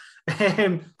point.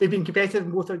 They've been competitive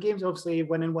in both their games, obviously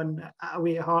winning one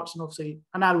away at Hearts and obviously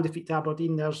a narrow defeat to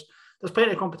Aberdeen. There's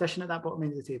plenty of competition at that bottom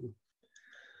end of the table.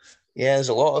 Yeah, there's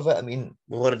a lot of it. I mean,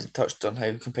 we've already touched on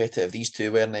how competitive these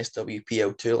two were in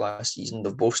SWPL2 last season.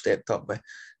 They've both stepped up with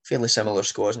fairly similar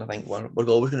scores, and I think we're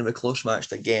always going to be close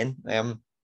matched again. And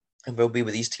will be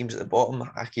with these teams at the bottom.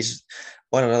 Accies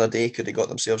on another day could have got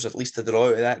themselves at least a draw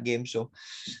out of that game, so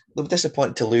they'll be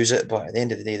disappointed to lose it. But at the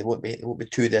end of the day, they won't be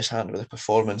too disheartened with the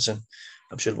performance, and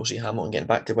I'm sure we'll see Hamilton getting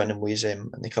back to winning ways in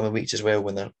the coming weeks as well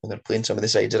when they're playing some of the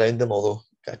sides around them. Although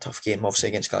got a tough game obviously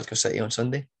against Glasgow City on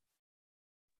Sunday.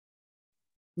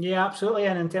 Yeah, absolutely.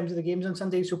 And in terms of the games on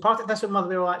Sunday, so Partick Thistle and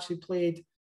Motherwell actually played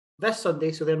this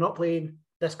Sunday, so they're not playing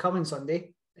this coming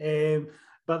Sunday.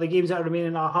 But the games that are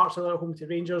remaining are Hearts are at home to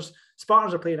Rangers,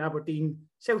 Spartans are playing Aberdeen,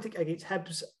 Celtic against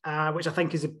Hibs, which I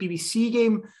think is a BBC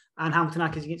game, and Hamilton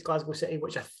Accies against Glasgow City,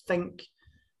 which I think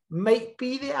might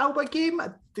be the Alba game.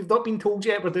 They've not been told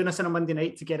yet. We're doing this on a Monday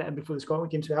night to get it in before the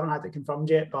Scotland game, so we haven't had it confirmed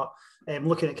yet. But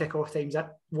looking at kick-off times,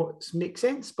 that makes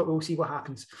sense, but we'll see what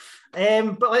happens.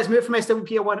 But let's move from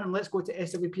SWPL 1 and let's go to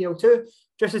SWPL 2.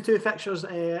 Just the two fixtures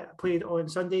played on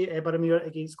Sunday. Boroughmuir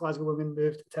against Glasgow Women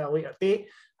moved to a later date.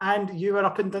 And you were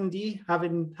up in Dundee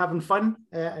having fun,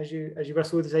 as you were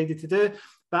so decided to do.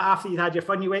 But after you'd had your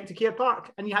fun, you went to Caird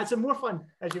Park and you had some more fun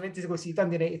as you went to go see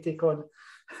Dundee United take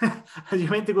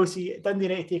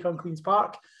on Queen's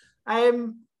Park. Do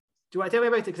you want to tell me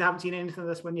about it? Because I haven't seen anything of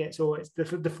this one yet. So it's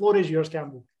the floor is yours,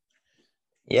 Campbell.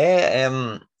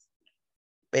 Yeah,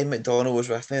 Ben McDonald was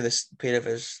with me. This pair of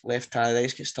his left-handed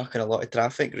eyes get stuck in a lot of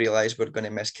traffic, realised we're going to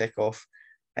miss kick-off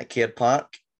at Caird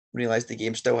Park, realised the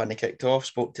game still hadn't kicked off,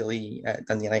 spoke to Lee at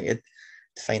Dundee United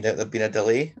to find out there'd been a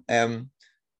delay.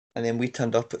 And then we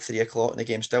turned up at 3 o'clock and the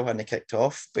game still hadn't kicked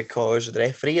off because the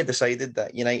referee had decided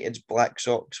that United's black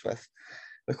socks with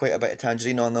quite a bit of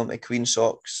tangerine on them, and Queen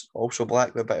socks, also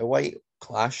black with a bit of white,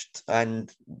 clashed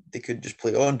and they could just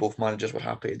play on. Both managers were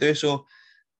happy to do so.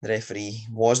 The referee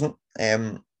wasn't.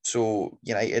 So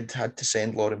United had to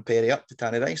send Lauren Perry up to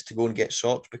Tannadice to go and get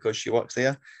socks because she works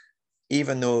there.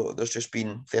 Even though there's just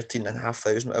been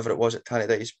 13,500, whatever it was at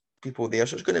Tannadice, people there,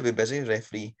 so it's going to be busy. The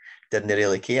referee didn't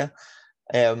really care.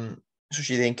 So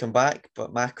she then came back,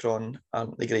 but Macron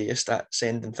aren't the greatest at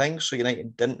sending things, so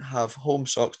United didn't have home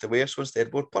socks to wear, so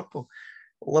instead wore purple.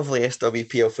 Lovely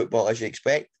SWPL football as you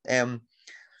expect. So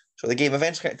the game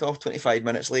eventually kicked off 25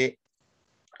 minutes late,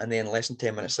 and then less than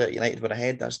 10 minutes later, United were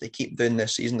ahead. As they keep doing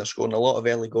this season, they're scoring a lot of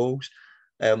early goals.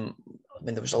 I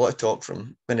mean, there was a lot of talk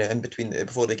from in between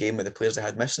before the game with the players they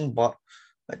had missing, but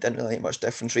it didn't really make much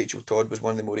difference. Rachel Todd was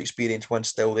one of the more experienced ones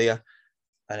still there,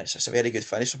 and it's a very good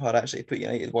finish from her. Actually, put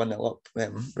United 1-0 up.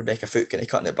 Rebecca Foot kind of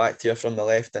cutting it back to her from the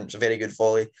left, and it's a very good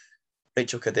volley.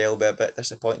 Rachel Cadell be a bit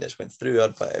disappointed it's went through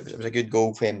her, but it was a good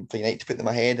goal for United to put them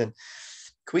ahead. And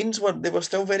Queens were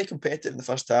still very competitive in the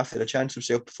first half. They had a chance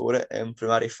themselves before it from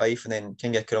Mary Fife, and then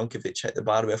Kinga Karonkovic hit the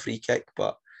bar with a free kick,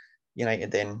 but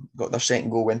United then got their second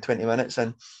goal in 20 minutes.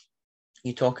 And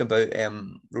you talk about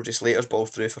Rosie Slater's ball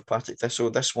through for Partick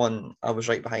Thistle. This one, I was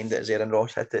right behind it as Erin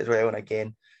Ross hit it as well. And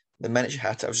again, the minute she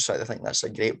hit it, I was just like, I think that's a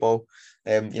great ball.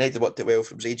 United worked it well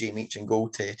from AJ Meach in goal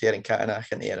to Erin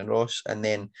Katanach and Erin Ross. And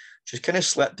then she's kind of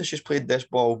slipped as she's played this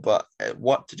ball, but it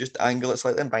worked to just angle it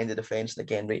slightly and bind the defence. And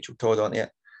again, Rachel Todd onto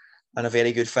it. And a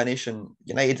very good finish. And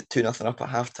United 2-0 up at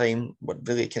half time, were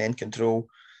really kind of in control.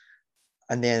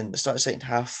 And then the start of the second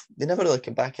half, they never really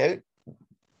came back out,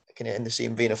 kind of in the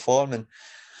same vein of form.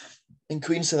 And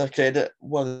Queens, to their credit,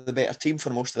 were the better team for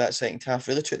most of that second half.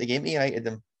 Really took the game to United,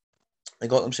 and they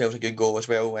got themselves a good goal as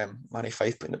well. Mary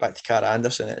Fife putting it back to Cara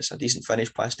Anderson. It's a decent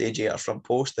finish past AJ at her front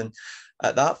post. And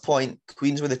at that point,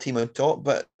 Queens were the team on top,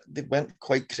 but they weren't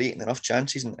quite creating enough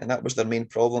chances, and that was their main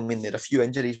problem. I mean, they had a few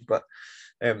injuries, but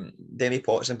Demi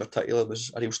Potts in particular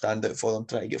was a real standout for them,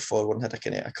 trying to get forward and had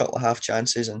a couple of half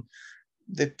chances. And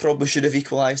they probably should have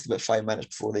equalised about 5 minutes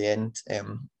before the end,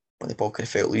 when the ball kind of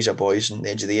felt Lisa Boys on the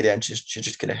edge of the area, and she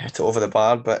just kind of hit it over the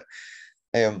bar. But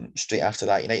straight after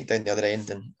that, United down the other end,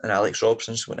 and Alex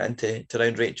Robson's went in to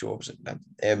round Rachel. It was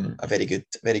a very good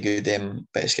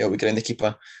bit of skill with ground the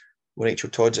keeper, with Rachel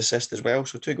Todd's assist as well.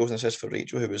 So 2 goals and assists for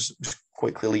Rachel, who was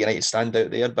quite clearly United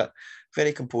standout there, but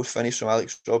very composed finish from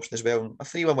Alex Robson as well. A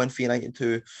 3-1 win for United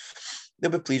too. They'll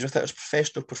be pleased with it. It's a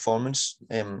professional performance.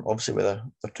 Obviously with their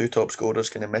 2 top scorers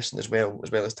kind of missing as well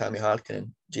as Tammy Harkin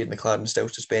and Jade McLaren still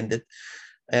suspended.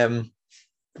 But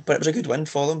it was a good win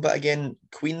for them. But again,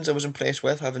 Queens I was impressed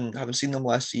with. Having seen them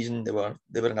last season, they were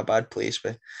in a bad place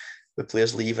with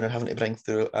players leaving and having to bring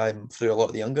through a lot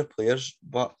of the younger players.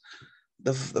 But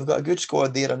they've got a good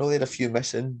squad there. I know they had a few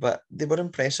missing, but they were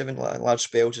impressive in large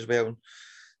spells as well. And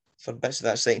for bits of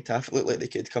that second half, it looked like they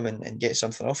could come in and get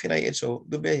something off United. So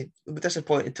they'll be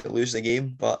disappointed to lose the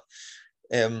game, but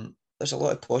there's a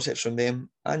lot of positives from them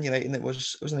and United. It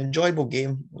was an enjoyable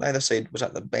game. Neither side was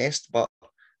at their best, but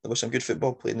there was some good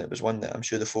football played, and it was one that I'm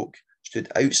sure the folk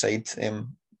stood outside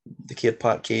the Caird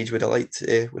Park cage would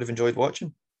have enjoyed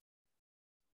watching.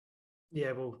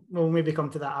 Yeah, we'll maybe come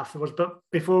to that afterwards. But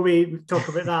before we talk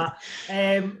about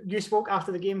that, you spoke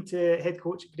after the game to head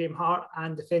coach Graham Hart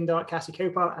and defender Cassie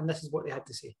Cowper, and this is what they had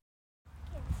to say.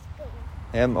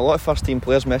 A lot of first team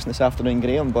players missing this afternoon,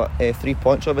 Graham, but 3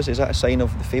 points of us, is that a sign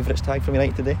of the favourites tag from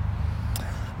United today?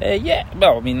 Yeah,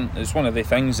 well, I mean, it's one of the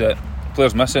things that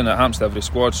players missing. It happens to every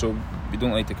squad, so we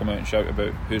don't like to come out and shout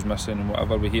about who's missing and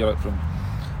whatever. We hear it from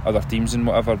other teams and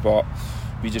whatever, but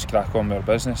we just crack on with our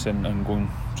business and go and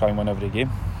try and win every game.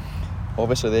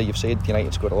 Obviously there you've said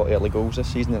United scored a lot of early goals this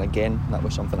season, and again that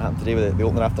was something that happened today with the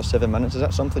opener after 7 minutes. Is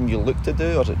that something you look to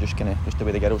do, or is it just the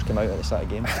way the girls come out at the start of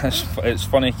the game? It's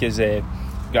funny because we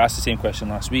got asked the same question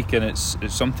last week, and it's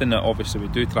something that obviously we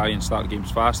do try and start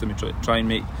games fast, and we try and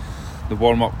make the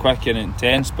warm up quick and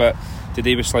intense, but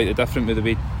today was slightly different with the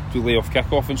way we lay off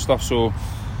kick off and stuff, so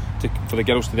for the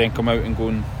girls to then come out and go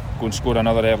and score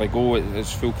another early goal,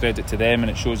 it's full credit to them, and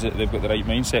it shows that they've got the right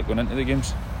mindset going into the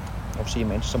games. Obviously you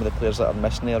mentioned some of the players that are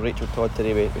missing there. Rachel Todd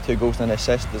today with 2 goals and an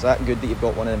assist. Is that good that you've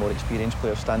got one of the more experienced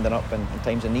players standing up in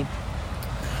times of need?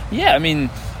 Yeah, I mean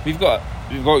we've got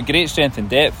great strength and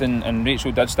depth, and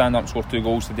Rachel did stand up, score 2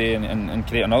 goals today and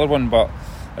create another one, but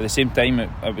at the same time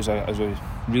it was a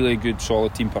really good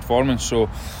solid team performance. So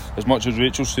as much as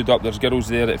Rachel stood up, there's girls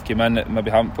there that have come in that maybe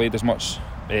haven't played as much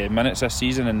minutes this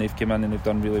season, and they've come in and they've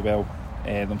done really well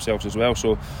themselves as well.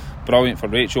 So brilliant for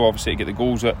Rachel, obviously, to get the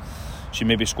goals that she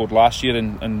maybe scored last year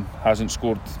and hasn't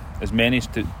scored as many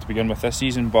to begin with this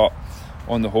season, but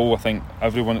on the whole I think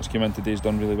everyone that's come in today has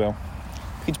done really well.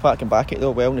 Queen's Park came back it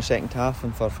though well in the second half,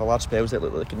 and for large spells it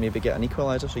looked like they could maybe get an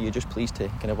equaliser, so you're just pleased to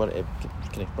kind of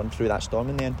run through that storm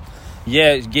in the end.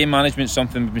 Yeah, game management is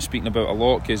something we've been speaking about a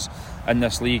lot, because in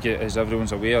this league, as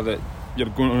everyone's aware, that you're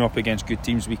going up against good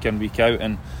teams week in, week out,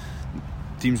 and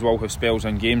teams will have spells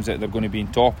in games that they're going to be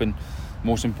in top, and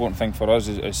most important thing for us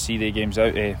is see the games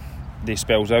out, they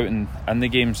spells out in the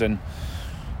games. And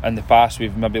in the past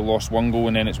we've maybe lost 1 goal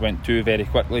and then it's went 2 very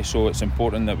quickly, so it's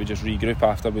important that we just regroup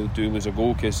after we do lose a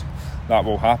goal, because that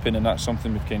will happen, and that's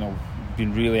something we've kind of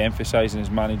been really emphasising,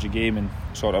 is manage a game and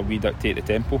sort of we dictate the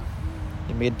tempo.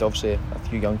 You made obviously a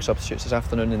few young substitutes this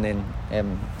afternoon, and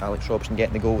then Alex Robson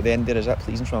getting the goal at the end there. Is that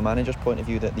pleasing from a manager's point of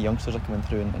view that the youngsters are coming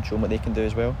through and showing what they can do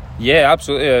as well? Yeah,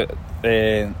 absolutely.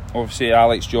 Obviously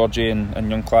Alex, Georgie and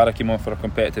young Clara came on for a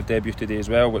competitive debut today as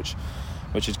well, which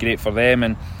is great for them,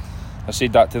 and I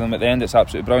said that to them at the end. It's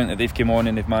absolutely brilliant that they've come on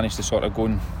and they've managed to sort of go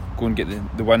and get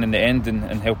the win in the end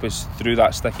and help us through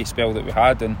that sticky spell that we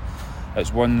had. And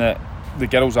it's one that the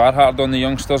girls are hard on the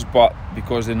youngsters, but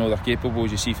because they know they're capable,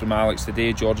 as you see from Alex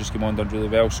today, George's come on, done really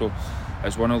well. So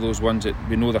it's one of those ones that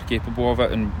we know they're capable of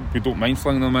it, and we don't mind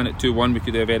flinging them in at 2-1. We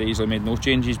could have very easily made no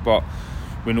changes, but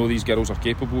we know these girls are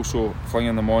capable, so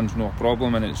flinging them on is no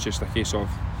problem, and it's just a case of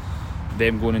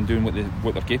them going and doing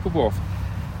what they're capable of.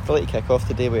 I feel like you kick off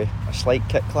today with a slight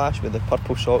kit clash with the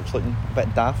purple socks looking a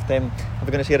bit daft. Are we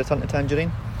going to see a return to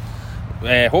Tangerine?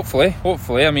 Hopefully.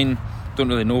 I mean, don't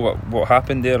really know what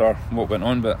happened there or what went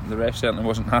on, but the ref certainly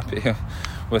wasn't happy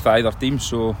with either team.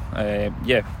 So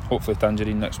hopefully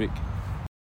Tangerine next week.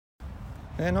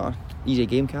 Not an easy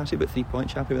game, Cassie, but 3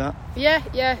 points. Happy with that?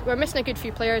 Yeah, we're missing a good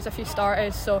few players, a few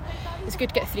starters, so it's good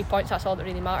to get 3 points. That's all that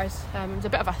really matters. It was a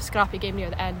bit of a scrappy game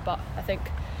near the end, but I think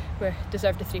we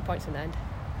deserved the 3 points in the end.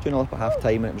 2-0 up at half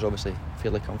time, and it was obviously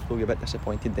fairly comfortable. You're a bit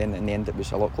disappointed then. In the end it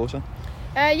was a lot closer.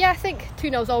 I think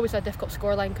 2-0 is always a difficult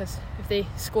scoreline, because if they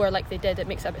score like they did, it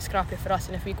makes it a bit scrappy for us,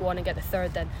 and if we go on and get the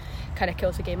third, then kind of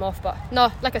kills the game off. But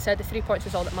no, like I said, the 3 points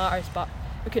is all that matters, but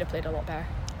we could have played a lot better.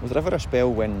 Was there ever a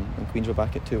spell when Queens were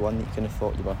back at 2-1 that you kind of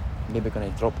thought you were maybe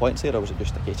going to drop points there, or was it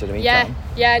just a case of the main time?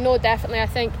 Yeah, no, definitely. I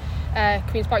think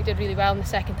Queen's Park did really well in the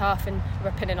second half and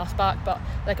were pinning us back, but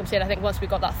like I'm saying, I think once we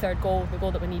got that third goal, the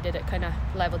goal that we needed, it kind of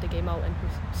levelled the game out, and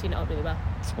we've seen it out really well.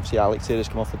 Obviously Alex here has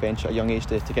come off the bench at a young age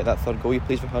to get that third goal. You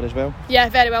pleased with her as well? Yeah,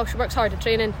 very well. She works hard in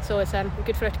training, so it's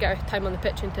good for her to get her time on the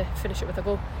pitch and to finish it with a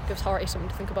goal. Gives Harty something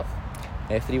to think about.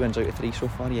 3 wins out of 3 so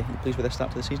far. You pleased with the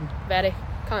start to the season? Very.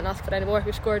 Can't ask for any more.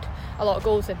 We've scored a lot of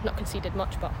goals and not conceded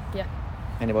much, but yeah.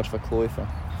 Any words for Chloe for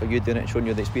you doing it and showing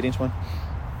you the experience, man?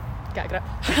 Get a grip.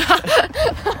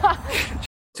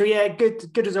 So yeah,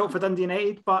 good result for Dundee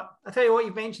United. But I tell you what,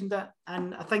 you've mentioned it,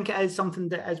 and I think it is something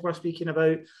that is worth speaking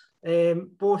about.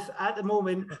 Both at the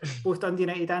moment, both Dundee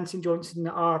United and St Johnstone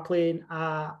are playing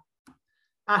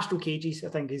Astral Cages, I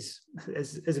think is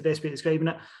the best way of describing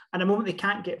it. And at the moment they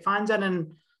can't get fans in,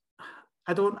 and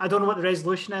I don't know what the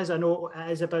resolution is. I know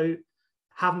it is about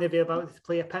having the availability to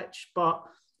play a pitch, but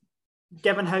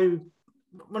given how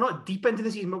we're not deep into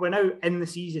the season, but we're now in the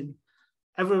season,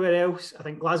 everywhere else, I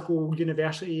think Glasgow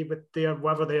University with their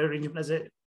whatever their arrangement is, at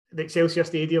the Excelsior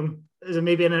Stadium is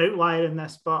maybe an outlier in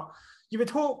this, but you would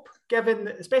hope, given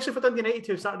especially for Dundee United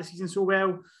to have started the season so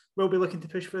well, we'll be looking to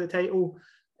push for the title.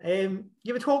 You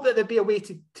would hope that there'd be a way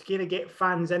to kind of get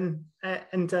fans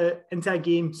into a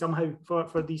game somehow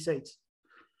for these sides.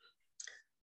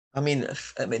 I mean,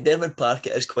 Dermot Park,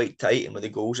 it is quite tight, and with the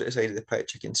goals at the side of the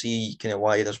pitch, I can see kind of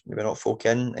why there's maybe not folk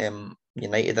in.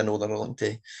 United, I know they're willing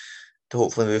to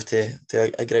hopefully move to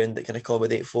a ground that can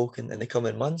accommodate folk in the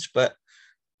coming months, but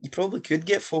you probably could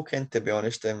get folk in, to be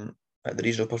honest, at the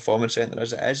Regional Performance Centre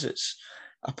as it is. It's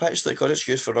a pitch that, because it's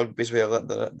used for rugby as well,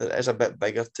 that is a bit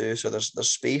bigger too, so there's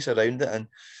space around it. And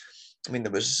I mean,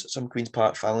 there was some Queen's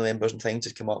Park family members and things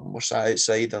that come up and were sat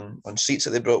outside on seats that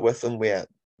they brought with them, where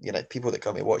people that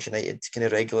come to watch United kind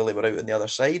of regularly were out on the other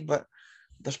side, but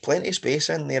there's plenty of space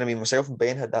in there. I mean, myself and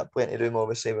Ben had that plenty of room.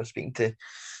 Obviously, we're speaking to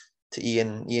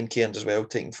Ian Cairns as well,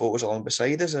 taking photos along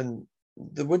beside us, and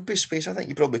there would be space. I think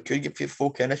you probably could get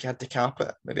folk in if you had to cap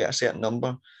it, maybe at a certain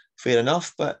number. Fair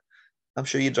enough, but I'm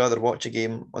sure you'd rather watch a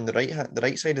game on the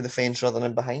right side of the fence rather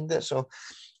than behind it. So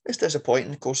it's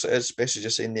disappointing. Of course it is, especially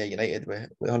just saying they're United with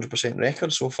 100%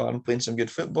 record so far and playing some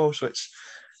good football. So it's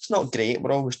not great.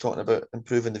 We're always talking about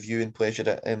improving the viewing pleasure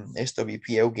at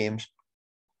SWPL games.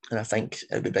 And I think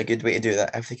it would be a good way to do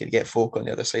that if they could get folk on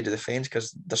the other side of the fence,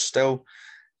 because they're still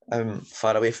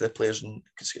far away for the players and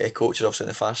coaches obviously on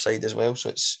the far side as well.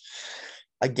 So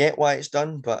I get why it's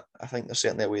done, but I think there's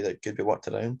certainly a way that could be worked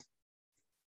around.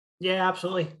 Yeah,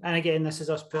 absolutely. And again, this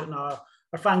is us putting our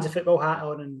fans of football hat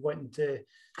on and wanting to...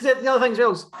 Because the other thing as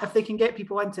well is, if they can get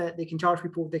people into it, they can charge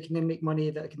people, they can then make money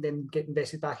that can then get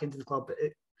invested back into the club.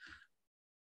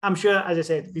 I'm sure, as I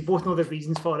said, we both know there's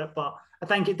reasons for it, but I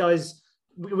think it does...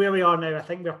 Where we are now, I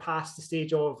think we're past the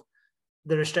stage of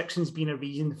the restrictions being a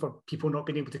reason for people not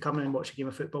being able to come in and watch a game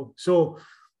of football. So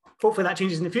hopefully that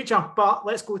changes in the future. But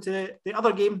let's go to the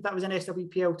other game that was in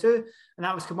SWPL 2, and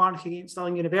that was Kilmarnock against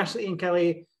Stirling University, and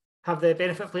Kelly have the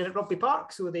benefit of playing at Rugby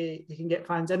Park, so they can get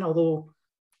fans in, although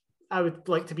I would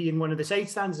like to be in one of the side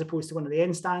stands as opposed to one of the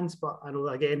end stands, but I know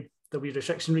that, again, there'll be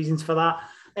restriction reasons for that.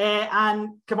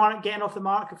 And Kilmarnock getting off the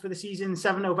mark for the season,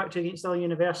 7-0 victory against Stirling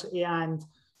University. And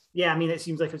yeah, I mean, it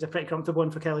seems like it was a pretty comfortable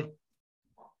one for Kelly.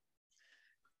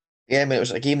 Yeah, I mean, it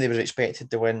was a game they were expected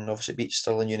to win. Obviously, beat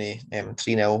Stirling Uni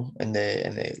 3-0 in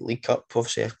the League Cup,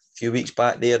 obviously, a few weeks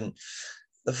back there. And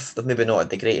they've maybe not had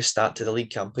the greatest start to the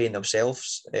league campaign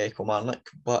themselves, Kilmarnock,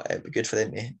 but it'd be good for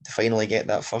them to finally get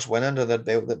that first win under their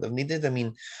belt that they've needed. I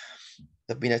mean,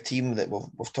 they've been a team that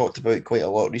we've talked about quite a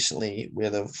lot recently, where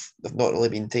they've not really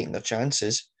been taking their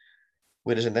chances.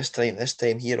 Whereas in this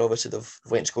time here, obviously they've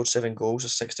went and scored 7 goals.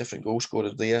 There's 6 different goal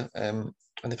scorers there, and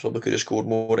they probably could have scored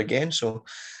more again. So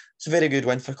it's a very good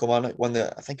win for Kilmarnock, one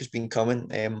that I think has been coming.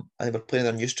 And they were playing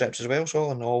their new strips as well. So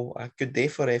all in all, a good day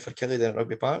for Kelly down at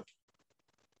Rugby Park.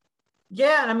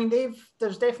 Yeah, I mean,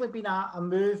 there's definitely been a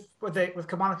move with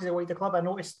Kilmarnock as a wider club. I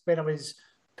noticed when I was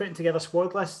putting together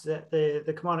squad lists that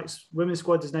the Kilmarnock's women's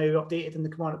squad is now updated in the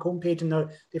Kilmarnock homepage, and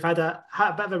they've had a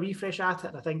bit of a refresh at it.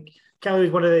 And I think Kelly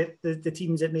was one of the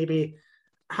teams that maybe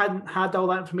hadn't had all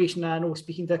that information. And I know,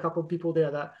 speaking to a couple of people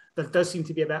that there does seem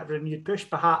to be a bit of a renewed push,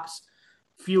 perhaps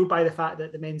fueled by the fact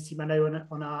that the men's team are now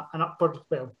on an upward,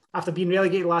 well, after being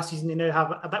relegated last season, they now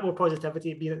have a bit more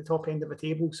positivity being at the top end of the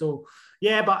table. So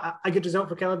yeah, but a good result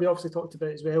for Kelly. We obviously talked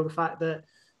about as well the fact that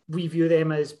we view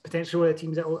them as potentially one of the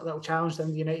teams that will challenge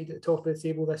Dundee United at the top of the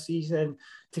table this season, and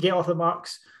to get off the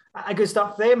marks. A good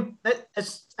start for them.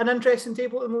 It's an interesting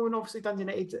table at the moment. Obviously, Dundee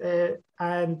United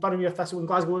and Boroughmuir Thistle and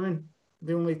Glasgow Women,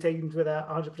 the only teams with a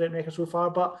 100% record so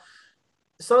far. But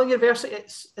Stirling University,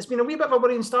 it's been a wee bit of a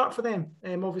worrying start for them.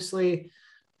 Obviously,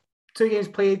 2 games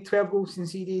played, 12 goals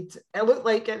conceded. It looked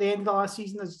like at the end of the last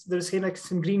season, there's kind of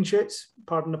some green shoots.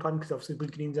 Pardon the pun, because obviously blue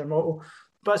green's our motto.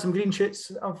 But some green shoots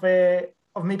of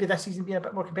maybe this season being a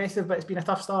bit more competitive. But it's been a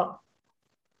tough start.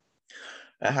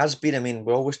 It has been. I mean,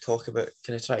 we always talk about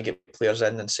kind of trying to get players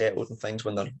in and settled and things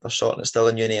when they're sorting it still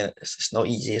in uni. And it's not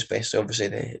easy, especially obviously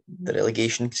the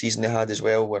relegation season they had as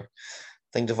well, where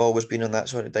things have always been on that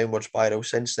sort of downward spiral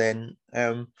since then.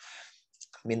 I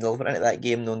mean, they'll went into that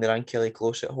game knowing they ran Kelly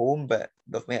close at home, but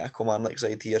they've met a Kilmarnock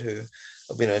side here who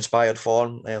have been in inspired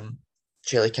form.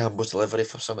 Shelley Campbell's delivery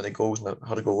for some of the goals, and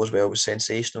her goal as well was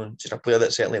sensational. And she's a player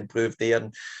that certainly improved there.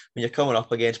 And when you're coming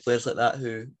up against players like that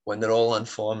who, when they're all in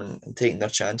form and taking their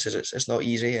chances, it's not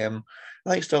easy. I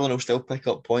think Stirling will still pick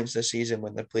up points this season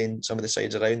when they're playing some of the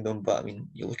sides around them. But I mean,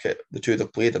 you look at the 2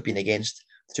 they've played, they've been against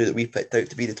the 2 that we picked out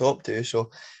to be the top 2.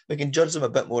 So we can judge them a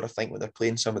bit more, I think, when they're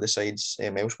playing some of the sides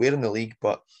elsewhere in the league.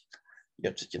 But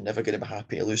you're never going to be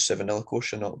happy to lose 7-0, of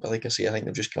course you're not. But like I say, I think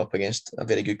they've just come up against a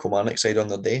very good Kilmarnock side on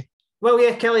their day. Well,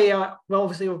 yeah, Kelly, well,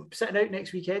 obviously we're sitting out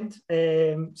next weekend.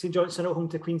 St Johnstone at home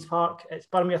to Queen's Park. It's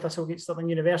Boroughmuir Thistle against Stirling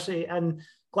University and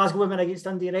Glasgow Women against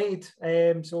Dundee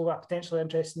United. So a potentially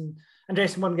interesting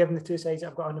one given the 2 sides that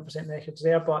have got 100% records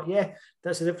there. But yeah,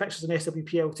 that's the fixtures in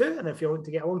SWPL too. And if you want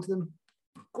to get onto them,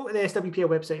 go to the SWPL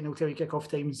website and they'll tell you kick-off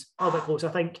times a little bit close. I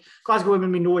think Glasgow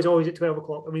Women we know is always at 12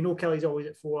 o'clock and we know Kelly's always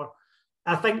at 4.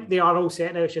 I think they are all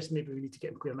set now. It's just maybe we need to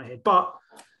get them clear in my head. But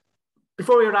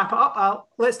before we wrap it up,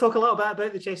 let's talk a little bit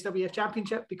about the Chess WF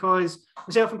Championship, because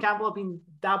myself and Campbell have been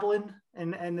dabbling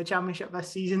in the Championship this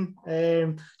season.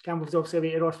 Campbell's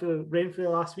obviously away to Renfrew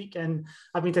last week, and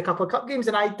I've been to a couple of cup games,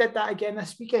 and I did that again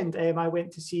this weekend. I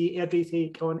went to see Airdrie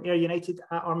take on Ayr United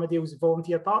at Armadale's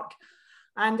Volunteer Park,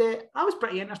 and I was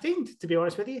pretty entertained, to be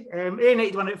honest with you. Ayr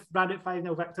United ran out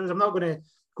 5-0 victors. I'm not going to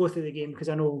go through the game because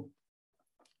I know,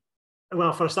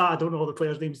 well, for a start, I don't know all the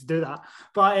players' names to do that.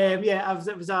 But yeah,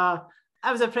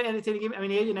 it was a pretty entertaining game. I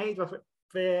mean, Ayr United were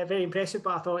very, very impressive,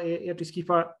 but I thought Airdrie's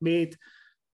keeper made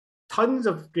tons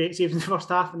of great saves in the first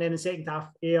half, and then in the second half,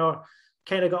 Ayr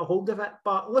kind of got a hold of it.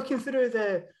 But looking through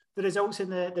the results in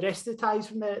the rest of the ties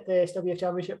from the SWF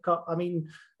Championship Cup, I mean,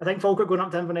 I think Falkirk going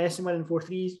up to Inverness and winning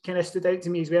 4-3 kind of stood out to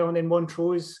me as well, and then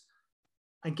Montrose,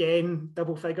 again,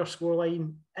 double-figure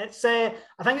scoreline. It's I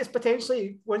think it's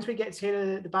potentially, once we get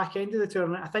to the back end of the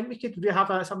tournament, I think we could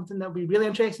have something that would be really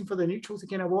interesting for the neutral to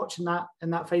kind of watch in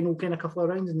that final kind of couple of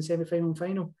rounds in the semi-final and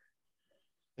final.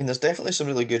 I mean, there's definitely some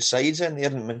really good sides in there.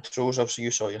 And Montrose, obviously,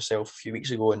 you saw yourself a few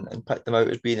weeks ago and picked them out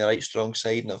as being a right strong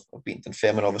side. And I've beaten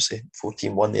Dunfermline, obviously,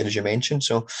 14-1 there, as you mentioned.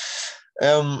 So,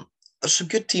 there's some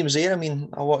good teams there. I mean,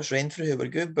 I watched Renfrew, who were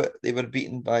good, but they were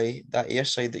beaten by that Ayr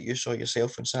side that you saw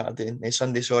yourself on Sunday,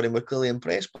 and were clearly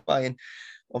impressed by. And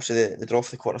obviously, the draw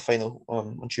for the quarter-final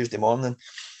on Tuesday morning.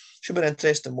 Should be an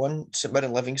interesting one. St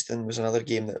Mirren Livingston was another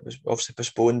game that was obviously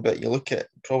postponed, but you look at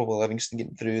probably Livingston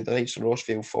getting through, the likes of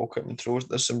Rossvale, Falkirk, Montrose.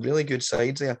 There's some really good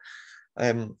sides there.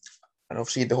 And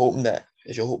obviously, you'd hoping that,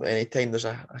 as you hope at any time there's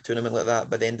a tournament like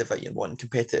that, by the end of it, you're wanting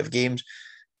competitive games.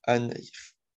 And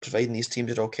providing these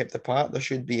teams are all kept apart, there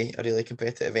should be a really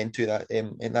competitive end to that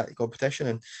in that competition.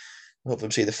 And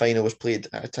hopefully, say the final was played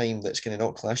at a time that's going to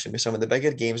not clashing with some of the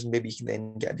bigger games, and maybe you can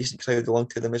then get a decent crowd along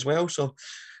to them as well. So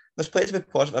there's plenty to be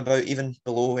positive about, even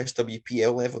below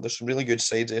SWPL level. There's some really good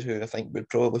sides there who I think would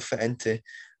probably fit into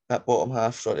that bottom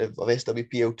half sort of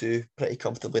SWPL2 pretty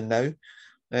comfortably now.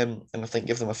 And I think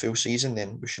give them a full season,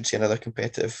 then we should see another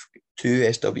competitive 2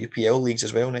 SWPL leagues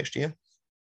as well next year.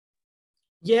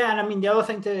 Yeah, and I mean, the other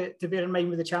thing to bear in mind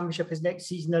with the Championship is next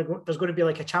season there's going to be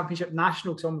like a Championship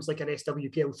National. It's almost like an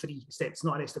SWPL 3, except it's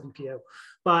not an SWPL.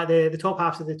 But the top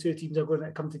halves of the two teams are going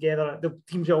to come together. The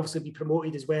teams will obviously be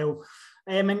promoted as well.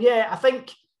 And yeah, I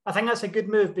think that's a good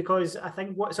move, because I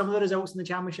think what some of the results in the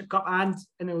Championship Cup and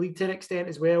in the league to an extent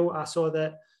as well, I saw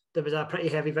that there was a pretty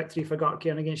heavy victory for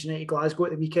Gartcairn against United Glasgow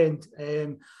at the weekend.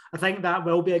 I think that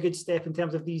will be a good step in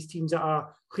terms of these teams that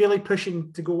are clearly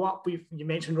pushing to go up. You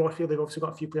mentioned Rossfield, they've also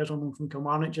got a few players on loan from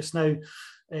Kilmarnock just now.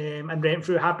 And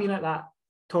Renfrew have been at that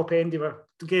top end. They were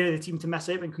together the team to miss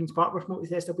out when Queen's Park were promoted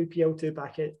to SWPL2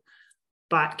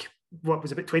 back what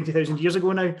was about 20,000 years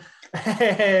ago now.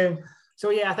 So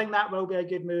yeah, I think that will be a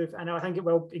good move, and I think it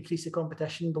will increase the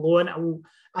competition below, and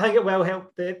I think it will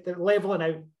help the leveling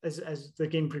out as the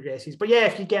game progresses. But yeah,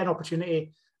 if you get an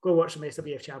opportunity, go watch some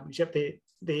SWF Championship.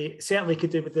 They certainly could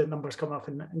do with the numbers coming up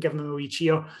and giving them a wee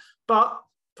cheer. But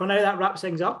for now, that wraps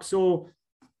things up. So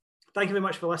thank you very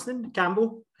much for listening,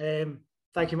 Campbell.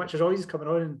 Thank you much as always for coming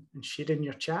on and sharing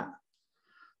your chat.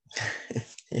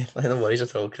 Yeah, no worries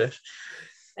at all, Chris.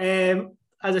 As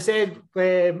I said,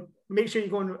 make sure you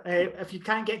go and, if you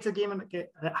can't get to the game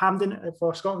at Hampden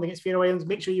for Scotland against Faroe Islands,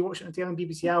 make sure you watch it on telly on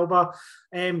BBC Alba.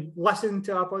 Listen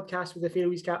to our podcast with the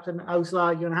Faroese captain,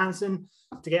 Ursula Johansson,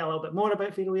 to get a little bit more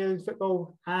about Faroe Islands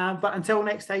football. But until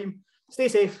next time, stay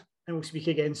safe and we'll speak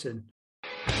again soon.